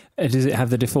 No. Does it have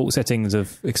the default settings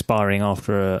of expiring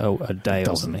after a day It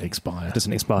or doesn't something? expire. It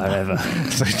doesn't expire ever.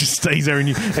 So it just stays there, and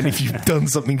if you've done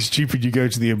something stupid, you go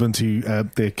to the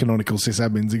Ubuntu, the canonical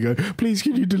sysadmins, and go, please,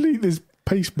 can you delete this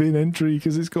paste bin entry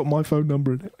because it's got my phone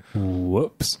number in it.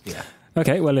 Whoops. Yeah.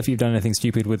 Okay, well, if you've done anything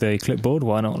stupid with a clipboard,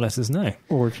 why not let us know?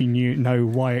 Or if you know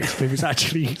why Xclip is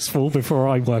actually useful before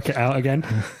I work it out again.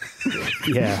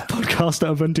 Yeah. Podcast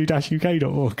at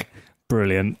ubuntu-uk.org.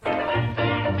 Brilliant.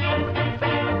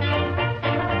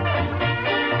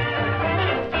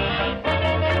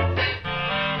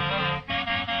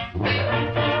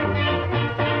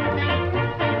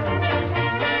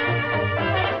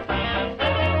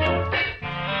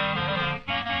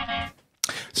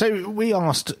 So we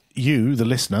asked you, the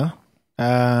listener,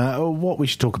 what we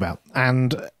should talk about.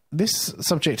 And this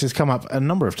subject has come up a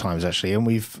number of times, actually, and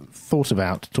we've thought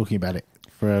about talking about it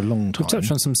for a long time. We've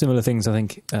touched on some similar things, I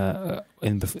think,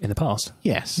 in the past.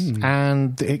 Yes.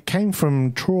 And it came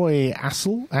from Troy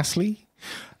Astley,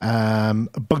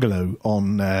 Bugalo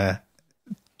on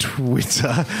Twitter.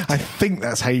 I think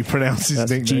that's how you pronounce his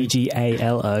nickname.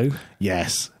 G-G-A-L-O.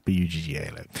 Yes,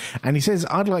 B-U-G-G-A-L-O. And he says,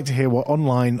 I'd like to hear what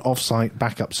online off-site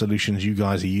backup solutions you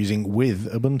guys are using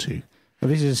with Ubuntu. Well,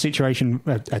 this is a situation,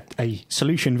 a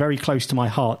solution very close to my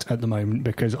heart at the moment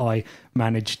because I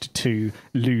managed to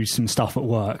lose some stuff at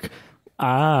work.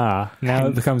 Now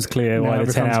it becomes clear why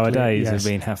the 10-hour days have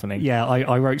been happening. Yeah,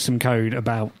 I wrote some code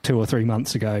about 2 or 3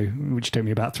 months ago, which took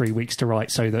me about 3 weeks to write,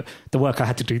 so that the work I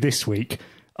had to do this week,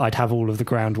 I'd have all of the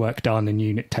groundwork done and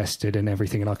unit tested and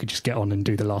everything, and I could just get on and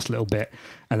do the last little bit.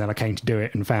 And then I came to do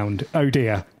it and found, oh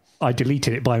dear, I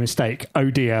deleted it by mistake.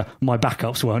 Oh dear, my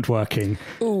backups weren't working.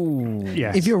 Ooh.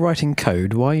 Yes. If you're writing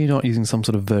code, why are you not using some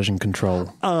sort of version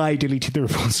control? I deleted the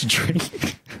repository.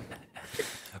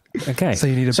 Okay. So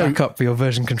you need a backup for your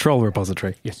version control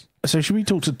repository. Yes. So should we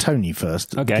talk to Tony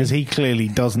first? Okay. Because he clearly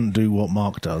doesn't do what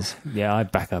Mark does. Yeah, I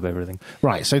back up everything.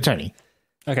 Right, so Tony,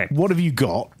 Okay. what have you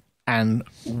got and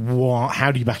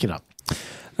how do you back it up?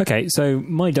 Okay, so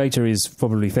my data is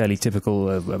probably fairly typical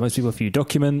of most people, a few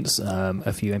documents,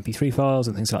 a few MP3 files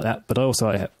and things like that. But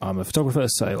I'm a photographer,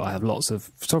 so I have lots of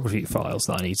photography files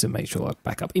that I need to make sure I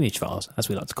back up, image files, as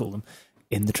we like to call them,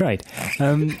 in the trade.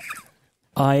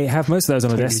 I have most of those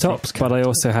on a desktop, but I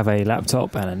also have a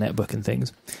laptop and a netbook and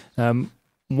things. So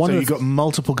you've got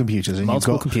multiple computers and you've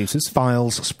got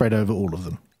files spread over all of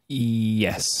them.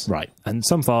 Yes. Right. And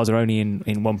some files are only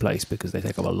in one place because they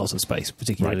take up a lot of space,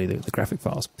 particularly the graphic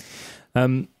files.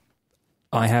 I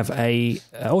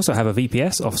also have a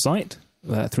VPS offsite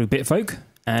through Bitfolk,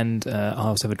 and I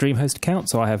also have a DreamHost account,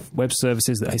 so I have web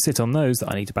services that I sit on those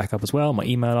that I need to back up as well. My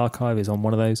email archive is on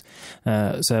one of those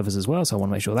servers as well, so I want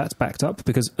to make sure that's backed up,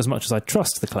 because as much as I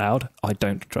trust the cloud, I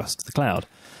don't trust the cloud.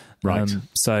 Right.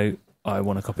 So I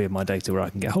want a copy of my data where I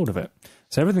can get hold of it.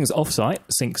 So everything's off-site,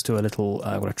 syncs to a little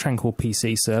a Tranquil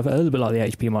PC server, a little bit like the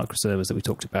HP microservers that we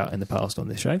talked about in the past on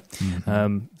this show.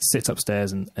 Mm-hmm. Sits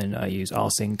upstairs, and I use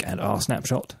rsync and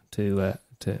rsnapshot to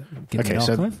give me an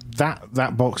archive. So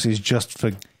that box is just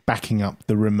for backing up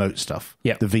the remote stuff.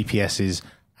 Yeah. The VPSs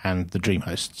and the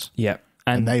DreamHosts. Yeah.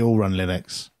 And they all run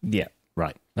Linux. Yeah.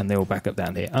 Right. And they all back up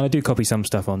down here. And I do copy some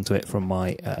stuff onto it from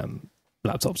my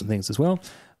laptops and things as well.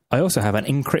 I also have an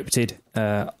encrypted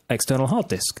external hard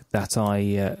disk that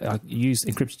I use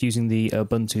encrypted using the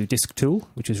Ubuntu disk tool,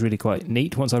 which is really quite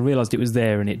neat. Once I realised it was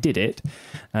there and it did it,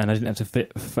 and I didn't have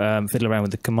to fiddle around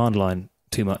with the command line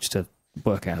too much to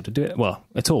work out how to do it. Well,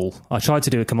 at all. I tried to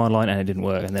do a command line and it didn't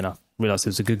work, and then I realised there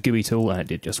was a good GUI tool and it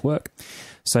did just work.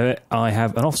 So I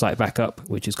have an offsite backup,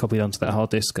 which is copied onto that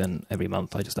hard disk, and every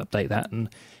month I just update that, and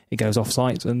it goes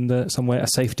offsite and somewhere a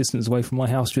safe distance away from my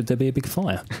house should there be a big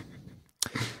fire.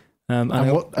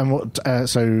 What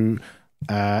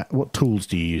tools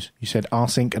do you use? You said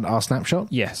rsync and rsnapshot?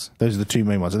 Yes. Those are the two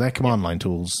main ones. Are they command line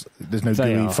tools? There's no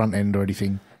GUI front end or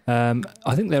anything? I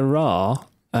think there are,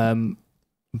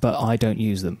 but I don't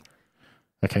use them.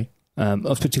 Okay.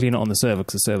 Particularly not on the server,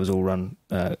 because the servers all run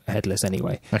headless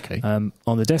anyway. Okay. On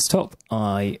the desktop,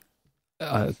 I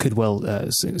could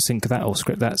sync that or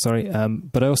script that, sorry.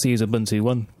 But I also use Ubuntu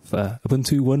One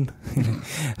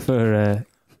for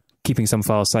keeping some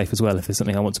files safe as well. If there's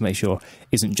something I want to make sure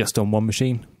isn't just on one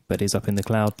machine, but is up in the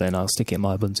cloud, then I'll stick it in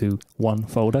my Ubuntu One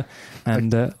folder,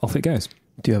 and off it goes.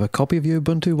 Do you have a copy of your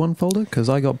Ubuntu One folder? Because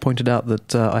I got pointed out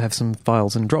that I have some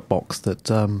files in Dropbox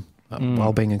that,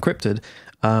 while being encrypted,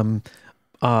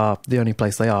 are the only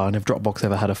place they are. And if Dropbox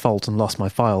ever had a fault and lost my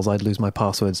files, I'd lose my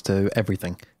passwords to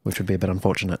everything, which would be a bit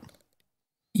unfortunate.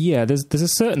 Yeah, there's a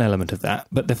certain element of that,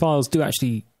 but the files do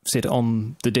actually sit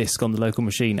on the disk on the local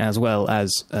machine as well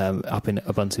as up in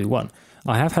Ubuntu One.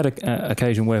 I have had an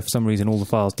occasion where for some reason all the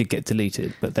files did get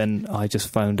deleted, but then I just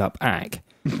phoned up Ack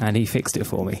and he fixed it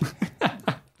for me.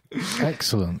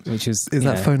 Excellent. Is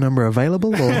that phone number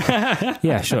available? Or?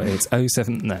 Yeah, sure. It's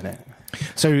 07. No.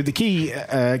 So the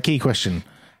key question: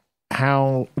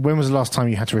 when was the last time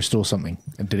you had to restore something,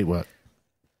 and did it work?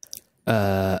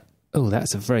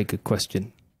 That's a very good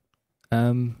question.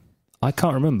 I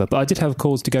can't remember, but I did have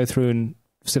calls to go through and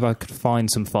see if I could find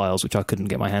some files which I couldn't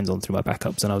get my hands on through my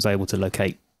backups, and I was able to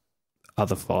locate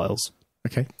other files.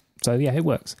 Okay. So, yeah, it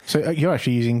works. So you're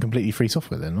actually using completely free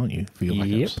software then, aren't you, for your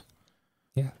backups? Yep.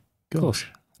 Yeah.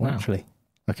 Gosh. Wow. Naturally.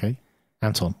 Okay.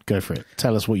 Anton, go for it.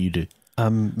 Tell us what you do.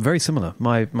 Very similar.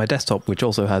 My desktop, which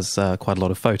also has quite a lot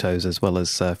of photos as well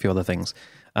as a few other things,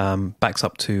 backs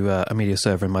up to a media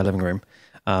server in my living room.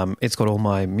 It's got all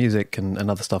my music and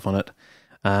other stuff on it.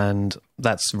 And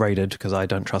that's raided because I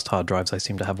don't trust hard drives. I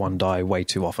seem to have one die way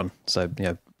too often. So,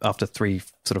 after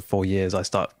 4 years, I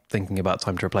start thinking about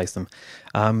time to replace them.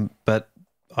 But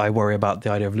I worry about the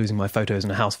idea of losing my photos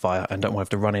in a house fire and don't want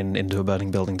to have to run into a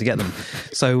burning building to get them.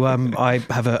 So I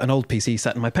have an old PC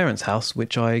sat in my parents' house,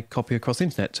 which I copy across the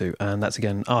internet to. And that's,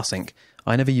 again, rsync.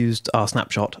 I never used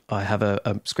rsnapshot. I have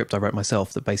a script I wrote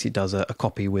myself that basically does a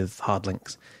copy with hard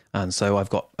links. And so I've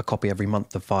got a copy every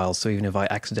month of files. So even if I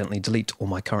accidentally delete all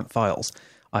my current files,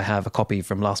 I have a copy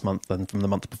from last month and from the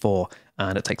month before,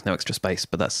 and it takes no extra space.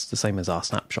 But that's the same as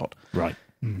rsnapshot. Right.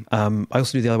 I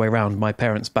also do the other way around. My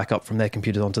parents back up from their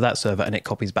computers onto that server, and it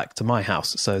copies back to my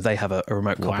house. So they have a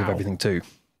remote copy of everything too.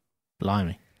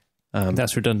 Blimey.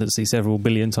 That's redundancy several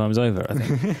billion times over, I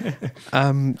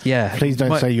think. Yeah. Please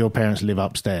don't say your parents live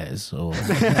upstairs. Or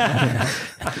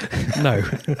No.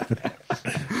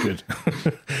 Good.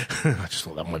 I just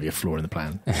thought that might be a flaw in the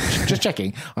plan. Just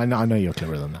checking. I know you're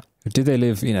cleverer than that. Do they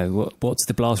live, what's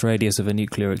the blast radius of a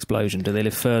nuclear explosion? Do they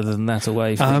live further than that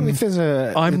away from...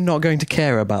 I'm not going to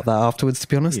care about that afterwards, to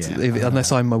be honest,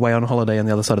 unless I'm away on holiday on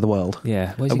the other side of the world.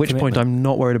 Yeah. At which point I'm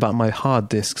not worried about my hard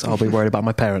disks, I'll be worried about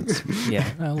my parents. Yeah.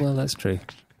 Oh, well, that's true.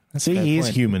 See, he is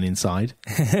human inside.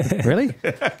 Really?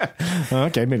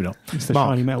 Okay, maybe not. It's the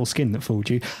shiny metal skin that fooled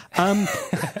you.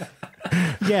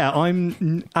 Yeah,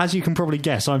 I'm. As you can probably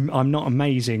guess, I'm not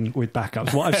amazing with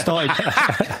backups. What I've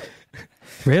started.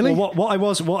 Really? Well, what I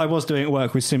was doing at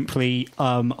work was simply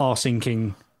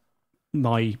rsyncing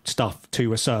my stuff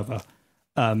to a server,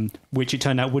 which it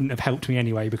turned out wouldn't have helped me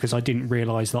anyway because I didn't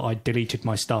realise that I deleted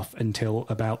my stuff until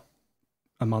about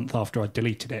a month after I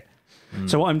deleted it.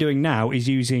 So what I'm doing now is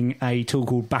using a tool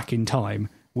called Back in Time,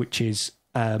 which is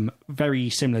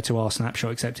very similar to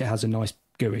rsnapshot, except it has a nice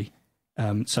GUI.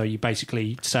 So you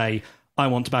basically say, I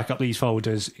want to back up these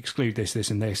folders, exclude this, this,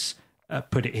 and this,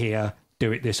 put it here,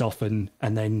 do it this often,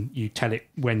 and then you tell it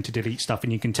when to delete stuff,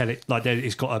 and you can tell it, like,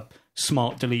 it's got a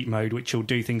smart delete mode, which will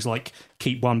do things like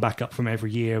keep one backup from every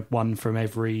year, one from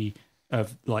every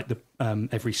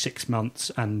 6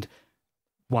 months, and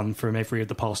one from every of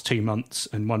the past 2 months,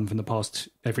 and one from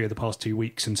every of the past 2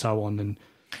 weeks, and so on. And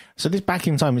so this Back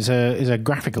in Time is a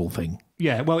graphical thing.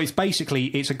 Yeah, well, it's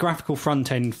a graphical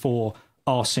front end for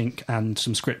rsync and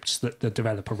some scripts that the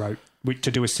developer wrote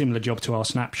to do a similar job to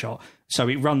rsnapshot. So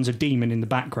it runs a daemon in the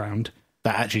background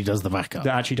that actually does the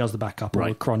backup, or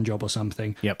a cron job or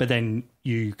something. Yep. But then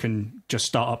you can just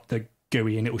start up the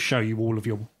GUI and it will show you all of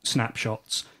your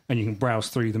snapshots, and you can browse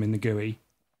through them in the GUI.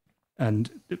 And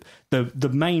the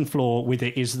main flaw with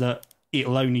it is that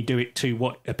it'll only do it to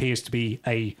what appears to be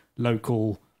a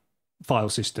local file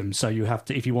system. So you have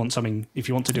to, if you want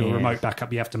to do a remote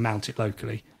backup, you have to mount it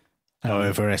locally. For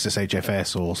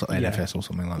SSHFS or NFS or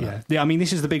something like that. Yeah, I mean,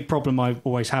 this is the big problem I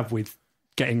always have with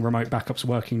getting remote backups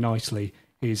working nicely,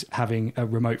 is having a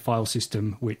remote file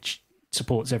system which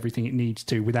supports everything it needs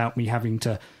to without me having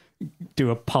to do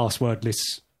a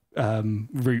passwordless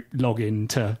root login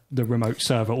to the remote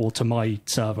server or to my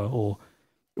server or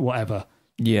whatever.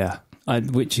 Yeah.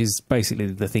 Which is basically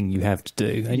the thing you have to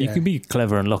do. And you can be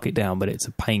clever and lock it down, but it's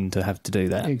a pain to have to do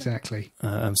that. Exactly.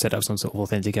 Set up some sort of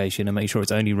authentication and make sure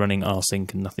it's only running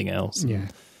rsync and nothing else. Yeah.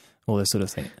 All this sort of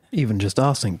thing. Even just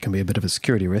rsync can be a bit of a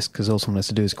security risk, because all someone has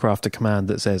to do is craft a command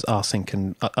that says rsync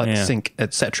and sync,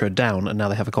 etc. down, and now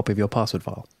they have a copy of your password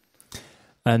file.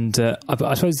 And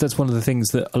I suppose that's one of the things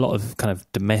that a lot of kind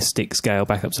of domestic scale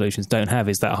backup solutions don't have,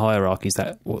 is that hierarchy, is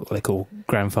that what they call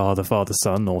grandfather, father,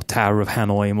 son, or Tower of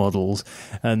Hanoi models.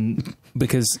 And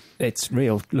because it's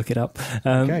real, look it up.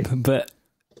 Okay. But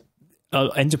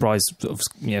enterprise sort of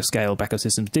scale backup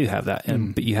systems do have that,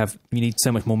 but you need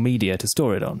so much more media to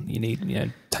store it on. You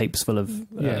need tapes full of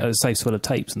safes full of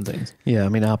tapes and things. Yeah, I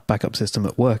mean, our backup system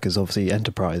at work is obviously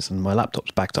enterprise, and my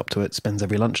laptop's backed up to it, spends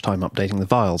every lunchtime updating the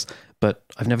files. But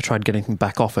I've never tried getting anything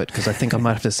back off it, because I think I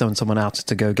might have to send someone out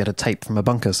to go get a tape from a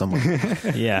bunker somewhere.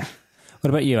 Yeah. What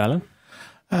about you, Alan?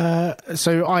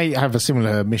 So I have a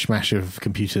similar mishmash of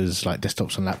computers, like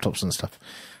desktops and laptops and stuff,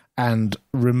 and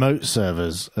remote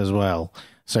servers as well.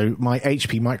 So my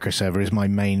HP microserver is my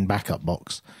main backup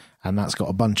box, and that's got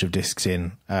a bunch of disks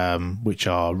in, which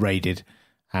are RAIDed,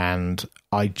 and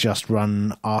I just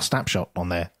run rsnapshot on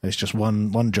there. It's just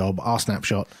one job,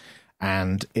 rsnapshot,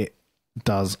 and it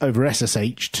does over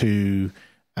SSH to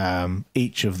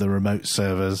each of the remote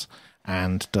servers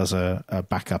and does a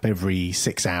backup every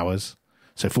 6 hours,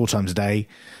 so 4 times a day.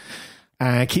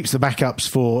 Keeps the backups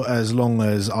for as long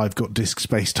as I've got disk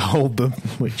space to hold them,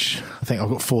 which I think I've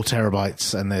got 4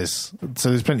 terabytes, and there's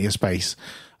plenty of space.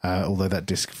 Although that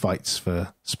disk fights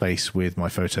for space with my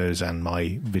photos and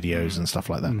my videos and stuff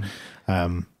like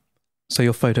that. So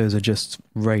your photos are just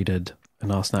RAIDed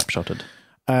and are snapshotted?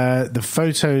 The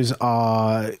photos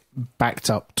are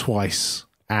backed up twice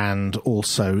and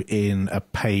also in a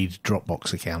paid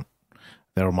Dropbox account.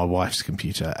 They're on my wife's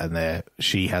computer, and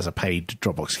she has a paid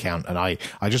Dropbox account, and I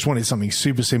just wanted something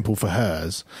super simple for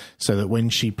hers, so that when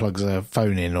she plugs a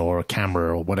phone in or a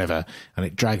camera or whatever, and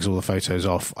it drags all the photos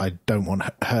off, I don't want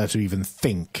her to even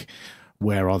think,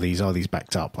 where are these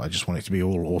backed up? I just want it to be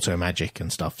all auto magic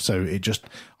and stuff. So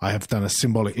I have done a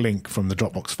symbolic link from the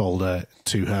Dropbox folder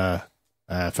to her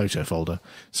photo folder,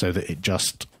 so that it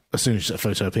just, as soon as a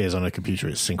photo appears on her computer,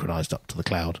 it's synchronized up to the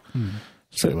cloud.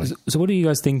 So what do you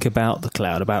guys think about the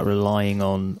cloud, about relying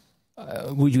on...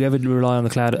 would you ever rely on the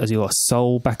cloud as your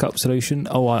sole backup solution?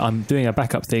 Oh, I'm doing a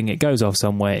backup thing, it goes off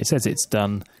somewhere, it says it's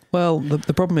done. Well,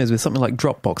 the problem is with something like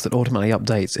Dropbox that automatically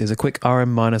updates is a quick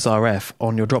rm-rf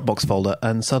on your Dropbox folder,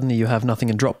 and suddenly you have nothing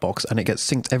in Dropbox, and it gets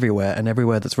synced everywhere, and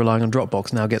everywhere that's relying on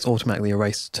Dropbox now gets automatically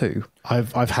erased too.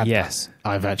 I've had that.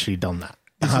 I've actually done that.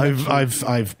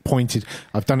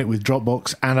 I've done it with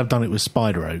Dropbox, and I've done it with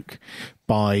SpiderOak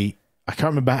I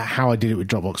can't remember how I did it with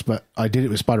Dropbox, but I did it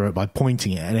with SpiderOak by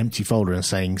pointing at an empty folder and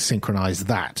saying, synchronize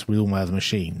that with all my other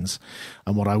machines.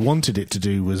 And what I wanted it to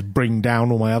do was bring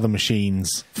down all my other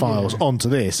machines' files onto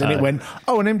this. And it went,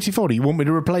 an empty folder. You want me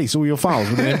to replace all your files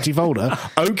with an empty folder?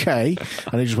 Okay.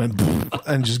 And it just went,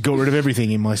 and just got rid of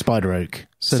everything in my SpiderOak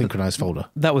synchronized folder.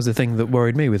 That was the thing that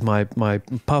worried me with my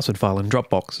password file in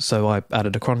Dropbox. So I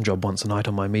added a cron job once a night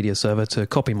on my media server to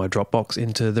copy my Dropbox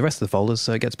into the rest of the folders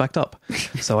so it gets backed up.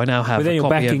 So I now have but then you're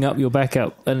backing up your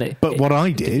backup. But what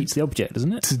I did... defeats the object,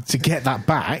 doesn't it? To get that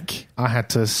back, I had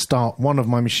to start one of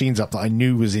my machines up that I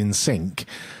knew was in sync,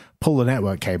 pull the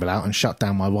network cable out and shut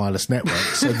down my wireless network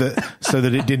so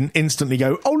that it didn't instantly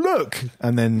go, oh, look,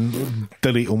 and then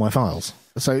delete all my files.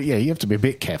 So, yeah, you have to be a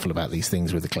bit careful about these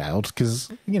things with the cloud because,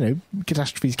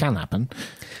 catastrophes can happen.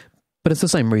 But it's the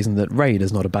same reason that RAID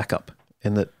is not a backup,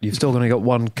 in that you've still only got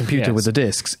one computer with the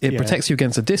disks. It protects you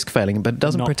against a disk failing, but it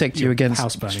doesn't protect you against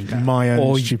house burning down. My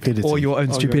own stupidity. Or your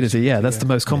own stupidity. Yeah, that's the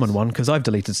most common one, because I've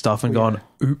deleted stuff and gone,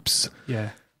 oops.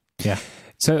 Yeah.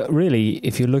 So really,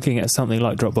 if you're looking at something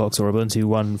like Dropbox or Ubuntu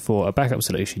One for a backup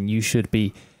solution, you should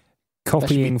be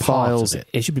copying files.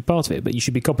 It should be part of it, but you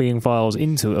should be copying files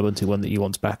into Ubuntu One that you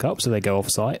want to back up, so they go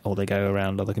off-site or they go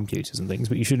around other computers and things.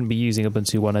 But you shouldn't be using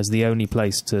Ubuntu One as the only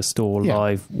place to store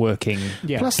live working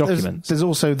Plus, documents. There's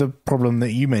also the problem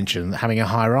that you mentioned, having a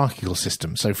hierarchical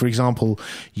system. So, for example,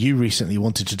 you recently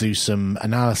wanted to do some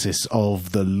analysis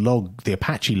of the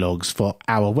Apache logs for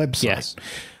our website. Yes.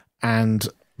 And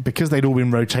because they'd all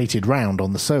been rotated round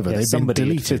on the server, they've been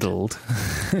deleted. No,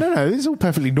 it's all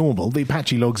perfectly normal. The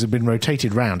Apache logs have been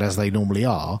rotated round as they normally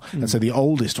are, and so the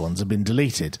oldest ones have been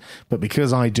deleted. But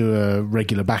because I do a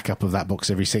regular backup of that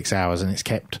box every 6 hours, and it's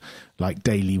kept like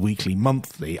daily, weekly,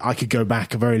 monthly, I could go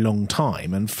back a very long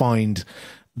time and find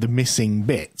the missing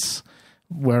bits.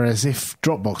 Whereas if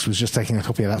Dropbox was just taking a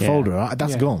copy of that folder,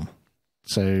 that's gone.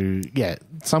 So,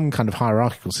 some kind of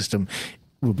hierarchical system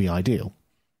would be ideal.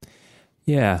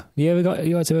 Yeah. You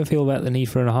guys ever feel about the need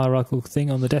for a hierarchical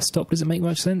thing on the desktop? Does it make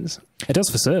much sense? It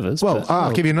does for servers. Well,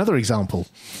 I'll give you another example.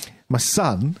 My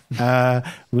son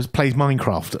plays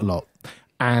Minecraft a lot,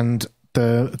 and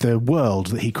the world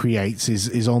that he creates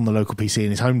is on the local PC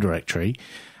in his home directory,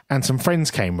 and some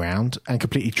friends came round and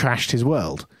completely trashed his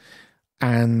world.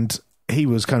 And he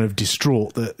was kind of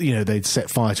distraught that, they'd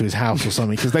set fire to his house or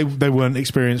something because they weren't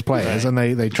experienced players and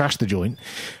they trashed the joint.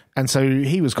 And so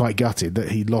he was quite gutted that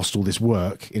he'd lost all this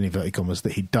work, in inverted commas,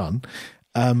 that he'd done.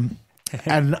 And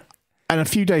a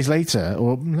few days later,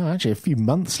 or no, actually a few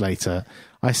months later,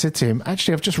 I said to him,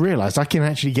 actually, I've just realised I can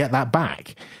actually get that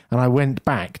back. And I went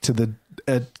back to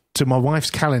to my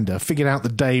wife's calendar, figured out the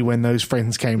day when those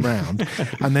friends came round,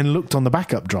 and then looked on the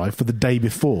backup drive for the day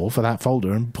before for that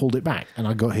folder and pulled it back. And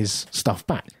I got his stuff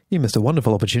back. You missed a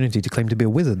wonderful opportunity to claim to be a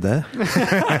wizard there.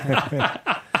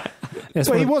 Yes,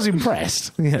 he was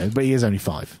impressed, but he is only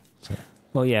 5. So.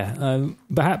 Well,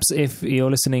 perhaps if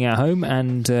you're listening at home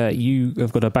and you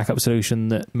have got a backup solution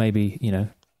that maybe,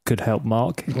 could help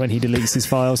Mark when he deletes his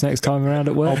files next time around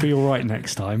at work. I'll be all right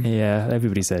next time. Yeah,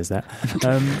 everybody says that.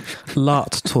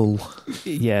 LART tool.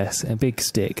 Yes, a big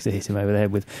stick to hit him over the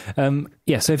head with. So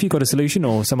if you've got a solution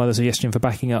or some other suggestion for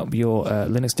backing up your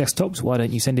Linux desktops, why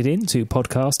don't you send it in to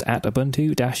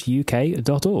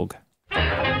podcast@ubuntu-uk.org.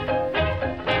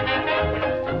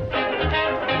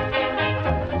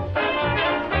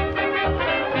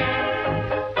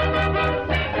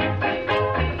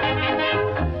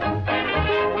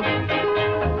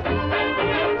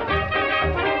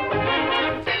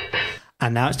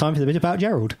 And now it's time for the bit about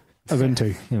Gerald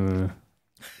Ubuntu.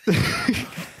 A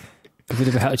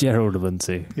bit about Gerald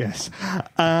Ubuntu. Yes.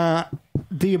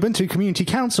 The Ubuntu Community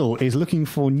Council is looking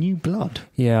for new blood.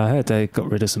 Yeah, I heard they got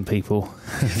rid of some people.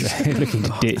 They're looking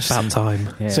to ditch. About time.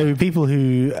 Yeah. So people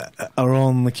who are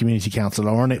on the Community Council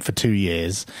are on it for 2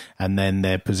 years, and then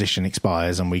their position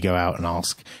expires, and we go out and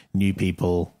ask new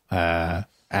people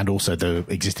and also the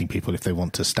existing people if they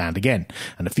want to stand again.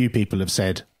 And a few people have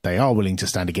said they are willing to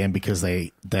stand again because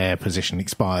their position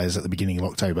expires at the beginning of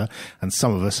October. And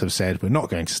some of us have said we're not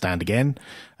going to stand again.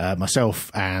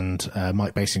 Myself and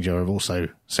Mike Basinger have also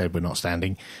said we're not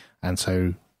standing. And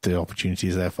so the opportunity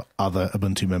is there for other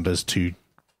Ubuntu members to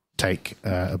take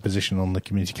a position on the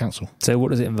Community Council. So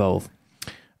what does it involve?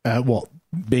 What?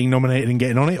 Being nominated and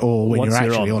getting on it, or when Once you're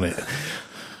you're actually on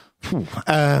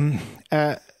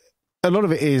it? A lot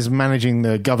of it is managing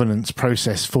the governance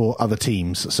process for other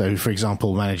teams. So, for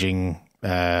example, managing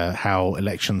how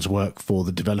elections work for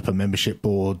the developer membership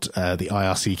board, the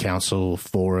IRC council,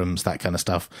 forums, that kind of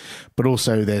stuff. But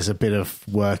also there's a bit of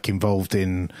work involved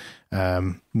in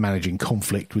managing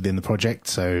conflict within the project.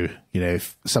 So,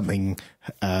 if something,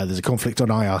 there's a conflict on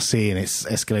IRC and it's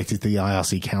escalated to the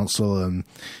IRC council and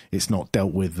it's not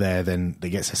dealt with there, then it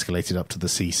gets escalated up to the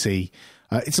CC.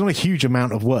 It's not a huge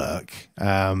amount of work.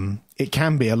 It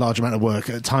can be a large amount of work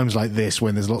at times like this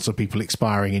when there's lots of people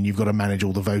expiring and you've got to manage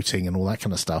all the voting and all that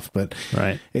kind of stuff. But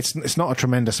it's not a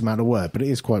tremendous amount of work, but it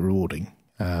is quite rewarding.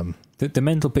 The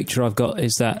mental picture I've got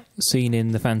is that scene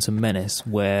in The Phantom Menace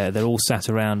where they're all sat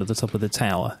around at the top of the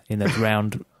tower in those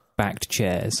round-backed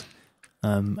chairs,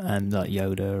 and like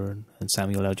Yoda and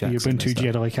Samuel L. Jackson. The Ubuntu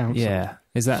Jedi Council. Yeah.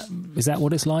 Is that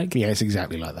what it's like? Yeah, it's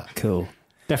exactly like that. Cool.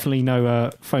 Definitely no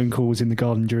phone calls in the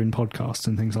garden during podcasts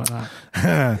and things like that.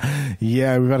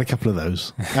 Yeah, we've had a couple of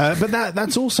those. But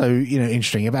that's also,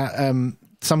 interesting about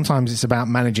sometimes it's about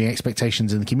managing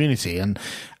expectations in the community and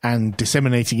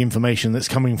disseminating information that's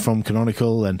coming from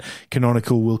Canonical, and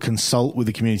Canonical will consult with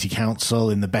the Community Council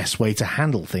in the best way to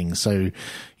handle things. So,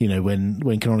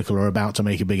 when Canonical are about to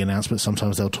make a big announcement,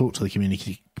 sometimes they'll talk to the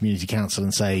Community Council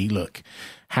and say, look,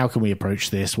 how can we approach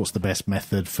this? What's the best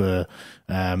method for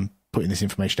putting this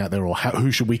information out there, or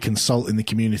who should we consult in the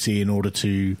community in order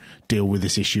to deal with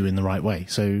this issue in the right way?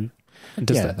 So,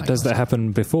 does that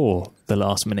happen before the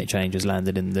last minute change has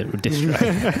landed in the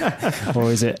distro, or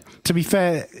is it? To be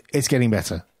fair, it's getting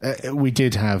better. We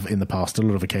did have in the past a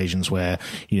lot of occasions where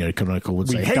Canonical would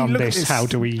say, "Hey, done look this. at this. How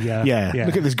do we?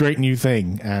 Look at this great new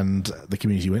thing," and the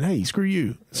community went, "Hey, screw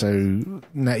you." So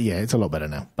it's a lot better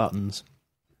now. Buttons.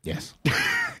 Yes.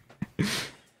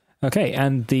 Okay,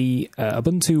 and the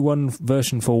Ubuntu One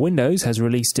version for Windows has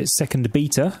released its second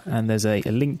beta, and there's a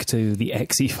link to the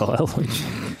exe file, which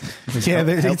is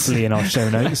helpfully in our show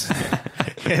notes.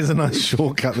 There's a nice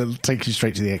shortcut that takes you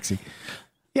straight to the exe.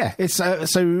 Yeah, it's so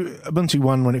Ubuntu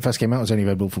One, when it first came out, was only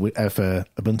available for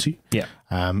Ubuntu. Yeah,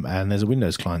 and there's a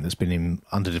Windows client that's been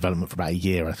under development for about a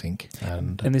year, I think.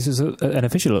 And this is an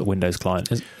official Windows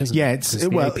client, isn't it? Yeah,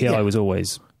 the API was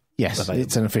always available.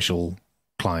 It's an official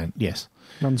client. Yes.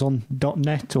 Runs on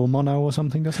 .NET or Mono or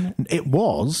something, doesn't it? It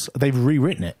was. They've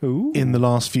rewritten it in the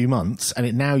last few months, and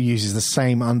it now uses the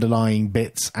same underlying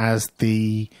bits as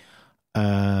the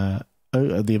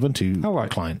Ubuntu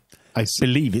client. I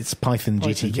believe it's Python,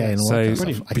 GTK, and all that kind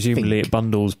of stuff. Presumably it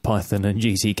bundles Python and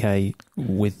GTK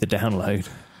with the download.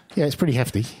 Yeah, it's pretty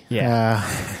hefty. Yeah.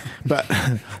 But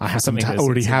I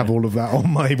already have all of that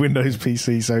on my Windows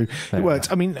PC, so it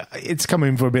works. I mean, it's come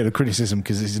in for a bit of criticism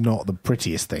because it's not the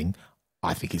prettiest thing.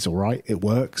 I think it's all right. It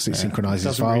works. It synchronizes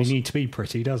files. It doesn't really need to be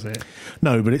pretty, does it?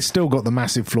 No, but it's still got the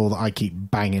massive flaw that I keep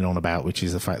banging on about, which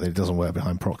is the fact that it doesn't work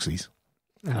behind proxies.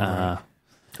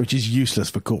 Which is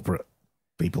useless for corporate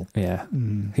people. Yeah.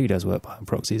 Who does work behind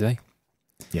proxies, eh?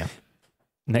 Yeah.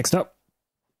 Next up.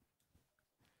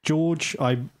 George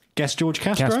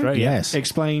Castro? Yes.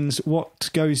 Explains what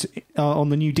goes on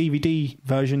the new DVD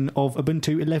version of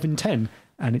Ubuntu 11.10,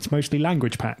 and it's mostly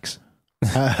language packs.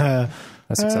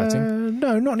 That's exciting.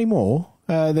 No, not anymore.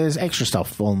 There's extra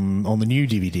stuff on the new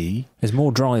DVD. There's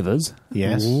more drivers.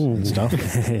 Yes, and stuff.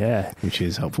 Yeah. Which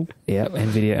is helpful. Yeah,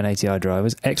 NVIDIA and ATI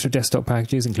drivers. Extra desktop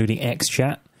packages, including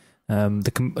XChat.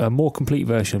 A more complete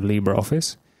version of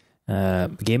LibreOffice.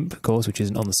 GIMP, of course, which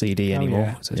isn't on the CD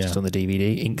anymore. So it's just on the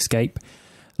DVD. Inkscape.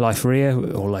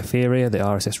 Liferia, the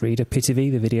RSS reader,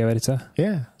 Pitivi, the video editor.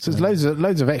 Yeah, so there's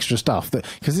loads of extra stuff because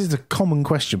this is a common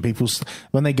question. People,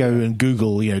 when they go and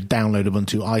Google, download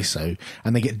Ubuntu ISO,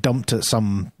 and they get dumped at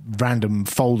some random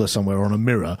folder somewhere on a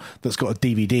mirror that's got a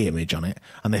DVD image on it,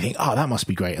 and they think, oh, that must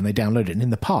be great, and they download it. And in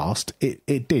the past,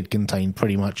 it did contain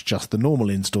pretty much just the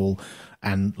normal install,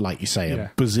 and like you say,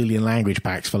 a bazillion language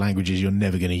packs for languages you're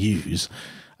never going to use.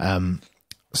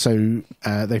 So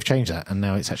they've changed that, and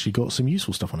now it's actually got some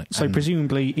useful stuff on it. So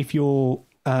presumably, if you're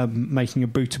making a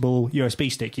bootable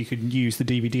USB stick, you could use the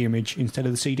DVD image instead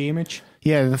of the CD image?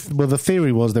 Yeah, the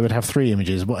theory was they would have 3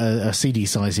 images, a CD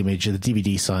size image, a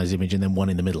DVD size image, and then one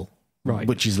in the middle, right?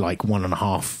 Which is like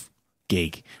 1.5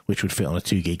 gig, which would fit on a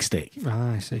 2 gig stick.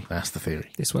 Ah, I see. That's the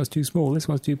theory. This one's too small, this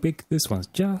one's too big, this one's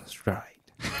just right.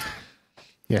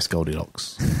 Yes,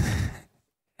 Goldilocks.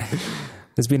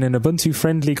 There's been an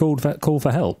Ubuntu-friendly call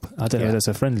for help. I don't know if that's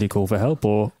a friendly call for help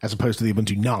or... As opposed to the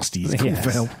Ubuntu nasties call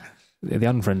for help. The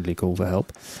unfriendly call for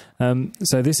help.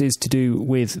 So this is to do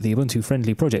with the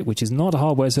Ubuntu-friendly project, which is not a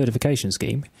hardware certification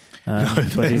scheme.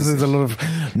 There's a lot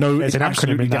of... No, there's an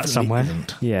acronym in that somewhere.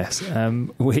 Yes.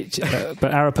 But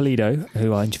Arapolido,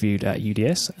 who I interviewed at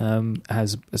UDS,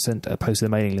 has sent a post to the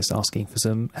mailing list asking for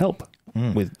some help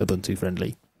with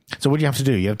Ubuntu-friendly. So what do you have to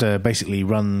do? You have to basically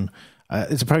run...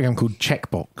 there's a program called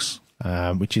Checkbox,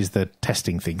 which is the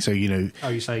testing thing. So, Oh,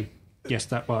 you say, yes,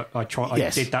 that worked. I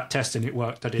did that test and it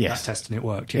worked. I did that test and it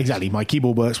worked. Yes. Exactly. My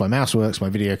keyboard works, my mouse works, my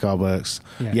video card works.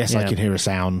 Yeah. Yes, I can hear a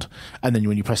sound. And then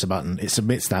when you press a button, it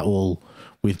submits that all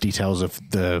with details of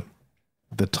the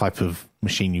type of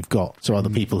machine you've got. So other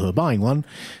people who are buying one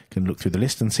can look through the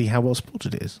list and see how well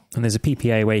supported it is. And there's a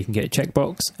PPA where you can get a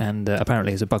checkbox, and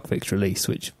apparently there's a bug fix release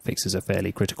which fixes a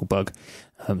fairly critical bug.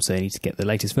 So you need to get the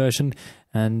latest version,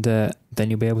 and then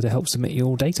you'll be able to help submit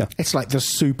your data. It's like the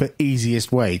super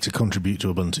easiest way to contribute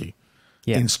to Ubuntu.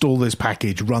 Yeah. Install this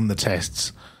package, run the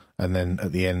tests, and then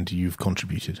at the end you've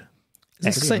contributed.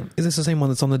 Is this the same one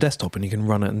that's on the desktop and you can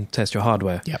run it and test your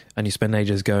hardware? Yep. And you spend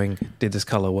ages going, did this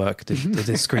color work? Did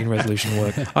this screen resolution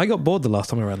work? I got bored the last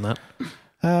time I ran that.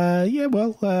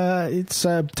 It's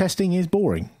testing is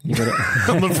boring.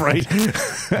 I'm afraid.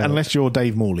 Unless you're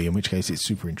Dave Morley, in which case it's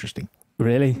super interesting.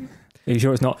 Really? Are you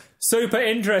sure it's not super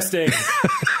interesting?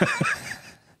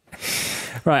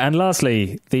 Right, and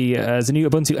lastly, there's a new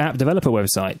Ubuntu app developer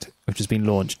website which has been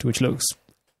launched, which looks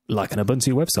like an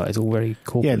Ubuntu website. It's all very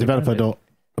cool. Yeah,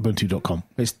 developer.ubuntu.com.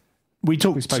 We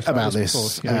talked about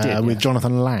this with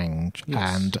Jonathan Lange,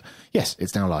 and yes,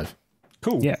 it's now live.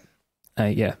 Cool. Yeah.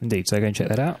 Yeah, indeed. So go and check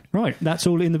that out. Right, that's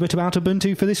all in the bit about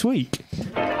Ubuntu for this week.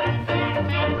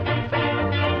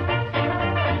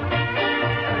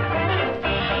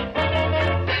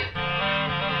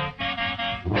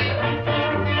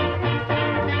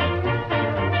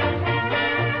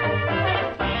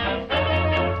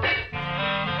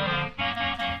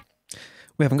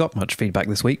 We haven't got much feedback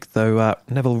this week, though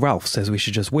Neville Ralph says we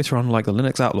should just witter on like the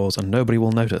Linux Outlaws and nobody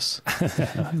will notice.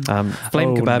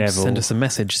 Flame Kebab sent us a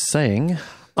message saying...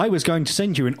 I was going to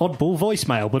send you an oddball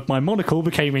voicemail, but my monocle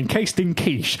became encased in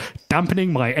quiche,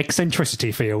 dampening my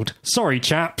eccentricity field. Sorry,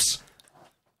 chaps.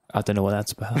 I don't know what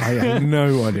that's about. I have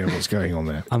no idea what's going on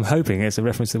there. I'm hoping it's a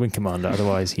reference to the Wing Commander,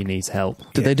 otherwise he needs help.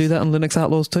 Did they do that on Linux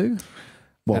Outlaws too?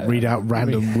 What, read out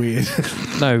random weird...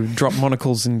 No, drop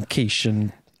monocles in quiche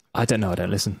and... I don't know, I don't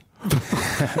listen.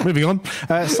 Moving on.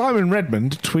 Simon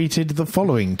Redmond tweeted the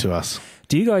following to us.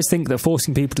 Do you guys think that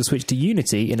forcing people to switch to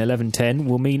Unity in 11.10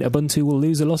 will mean Ubuntu will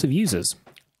lose a lot of users?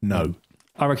 No.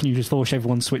 I reckon you just force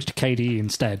everyone to switch to KDE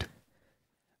instead.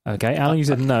 Okay, Alan, you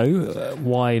said no.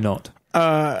 Why not?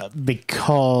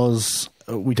 Because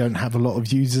we don't have a lot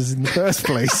of users in the first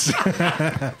place.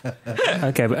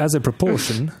 Okay, but as a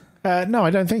proportion... No, I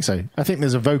don't think so. I think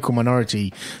there's a vocal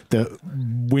minority that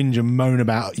whinge and moan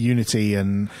about Unity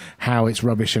and how it's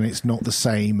rubbish and it's not the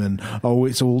same and, oh,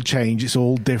 it's all changed, it's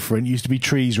all different, used to be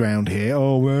trees round here,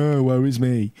 oh, woe is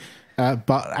me.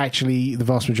 But actually, the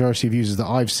vast majority of users that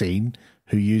I've seen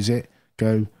who use it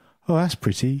go, oh, that's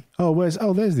pretty. Oh,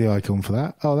 there's the icon for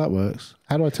that. Oh, that works.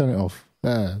 How do I turn it off?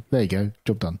 There you go.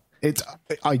 Job done.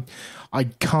 I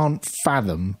can't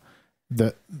fathom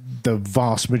that the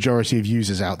vast majority of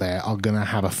users out there are going to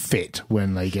have a fit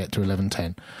when they get to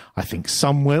 11.10. I think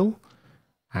some will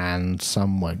and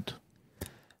some won't.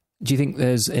 Do you think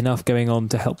there's enough going on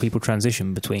to help people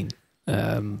transition between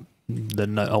 9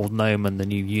 the old GNOME and the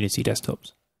new Unity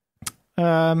desktops?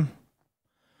 No.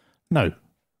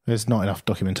 There's not enough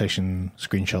documentation,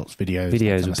 screenshots, videos.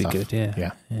 Videos would be good,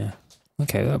 yeah.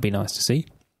 Okay, that would be nice to see.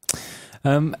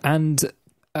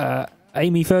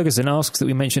 Amy Ferguson asks that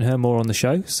we mention her more on the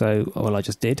show, so, well, I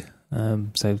just did.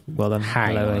 So, well done.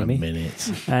 Hello, Amy. A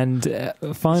minute. And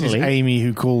finally... This is Amy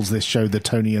who calls this show the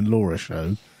Tony and Laura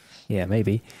show. Yeah,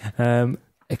 maybe.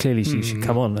 Clearly she should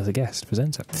come on as a guest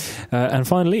presenter. And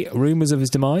finally, rumours of his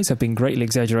demise have been greatly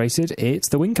exaggerated. It's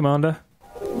the Wing Commander.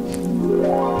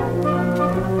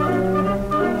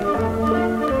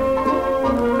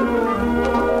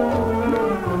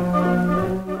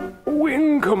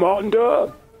 Wing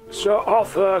Commander, Sir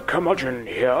Arthur Curmudgeon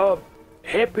here.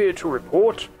 Happy to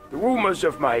report the rumours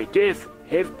of my death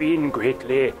have been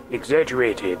greatly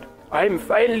exaggerated. I'm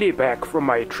finally back from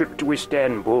my trip to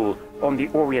Istanbul on the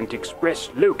Orient Express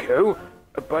loco,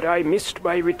 but I missed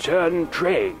my return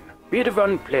train. Bit of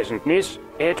unpleasantness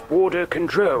at border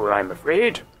control, I'm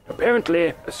afraid.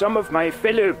 Apparently, some of my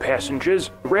fellow passengers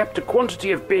wrapped a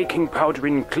quantity of baking powder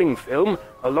in cling film,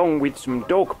 along with some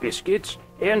dog biscuits,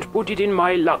 and put it in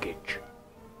my luggage.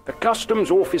 The customs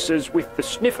officers with the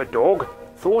sniffer dog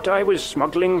thought I was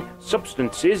smuggling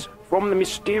substances from the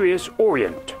mysterious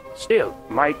Orient. Still,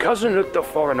 my cousin at the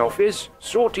Foreign Office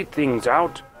sorted things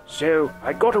out, so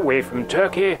I got away from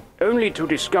Turkey, only to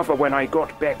discover when I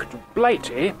got back to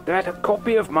Blighty that a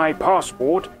copy of my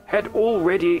passport had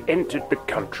already entered the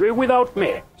country without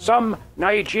me. Some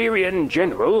Nigerian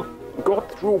general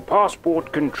got through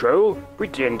passport control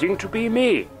pretending to be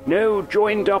me. No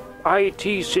joined-up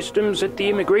IT systems at the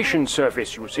immigration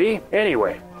service, you see.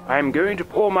 Anyway, I'm going to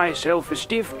pour myself a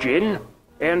stiff gin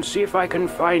and see if I can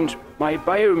find my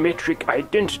biometric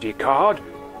identity card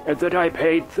that I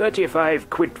paid 35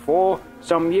 quid for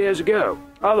some years ago.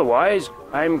 Otherwise,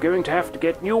 I'm going to have to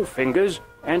get new fingers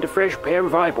and a fresh pair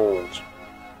of eyeballs.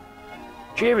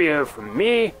 Cheerio from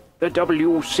me, the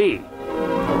WC.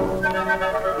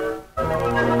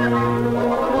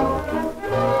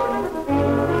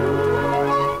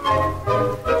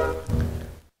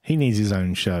 He needs his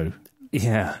own show.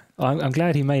 Yeah. I'm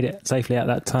glad he made it safely out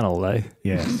that tunnel, though.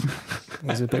 Yes.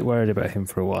 I was a bit worried about him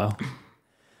for a while.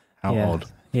 How odd.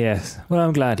 Yes. Well,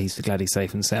 I'm glad he's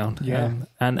safe and sound. Yeah.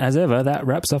 And as ever, that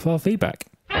wraps up our feedback.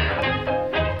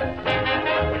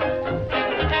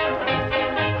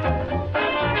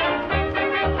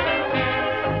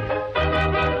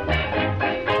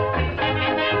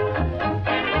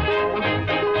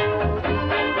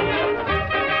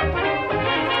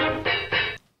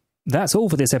 That's all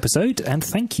for this episode, and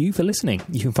thank you for listening.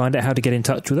 You can find out how to get in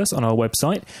touch with us on our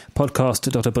website,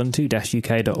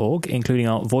 podcast.ubuntu-uk.org, including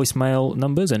our voicemail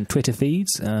numbers and Twitter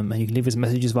feeds. And you can leave us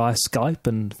messages via Skype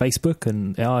and Facebook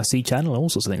and the IRC channel, all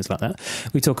sorts of things like that.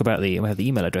 We talk about we have the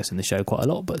email address in the show quite a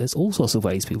lot, but there's all sorts of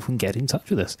ways people can get in touch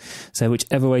with us. So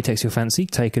whichever way takes your fancy,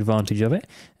 take advantage of it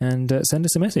and send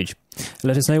us a message.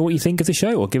 Let us know what you think of the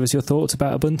show, or give us your thoughts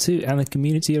about Ubuntu and the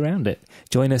community around it.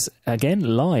 Join us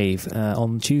again live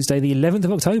on Tuesday the 11th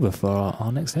of October for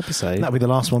our next episode. That'll be the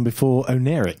last one before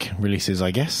Oneric releases, I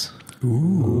guess.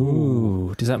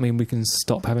 Ooh. Does that mean we can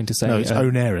stop having to say... No, it's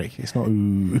Oneric. It's not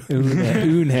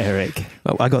Uneric.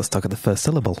 Well, I got stuck at the first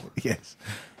syllable. Yes.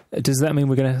 Does that mean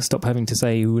we're going to stop having to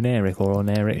say Uneric or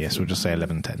Oneric? Yes, we'll just say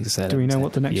 1110. Do we know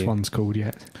what the next one's called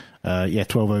yet?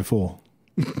 1204.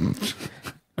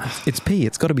 It's P.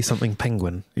 It's got to be something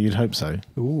penguin. You'd hope so.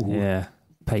 Ooh. Yeah.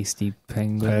 Pasty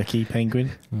penguin. Perky penguin.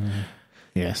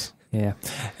 Yes. Yeah.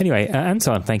 Anyway,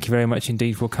 Anton, thank you very much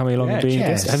indeed for coming along and being a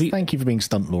guest. Thank you for being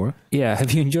stunt, Laura. Yeah.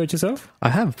 Have you enjoyed yourself? I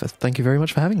have. Thank you very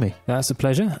much for having me. That's a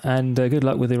pleasure. And good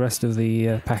luck with the rest of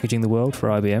the packaging the world for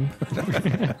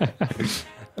IBM.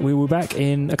 We will be back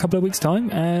in a couple of weeks'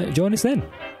 time. Join us then.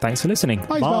 Thanks for listening.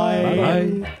 Bye.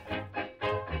 Bye.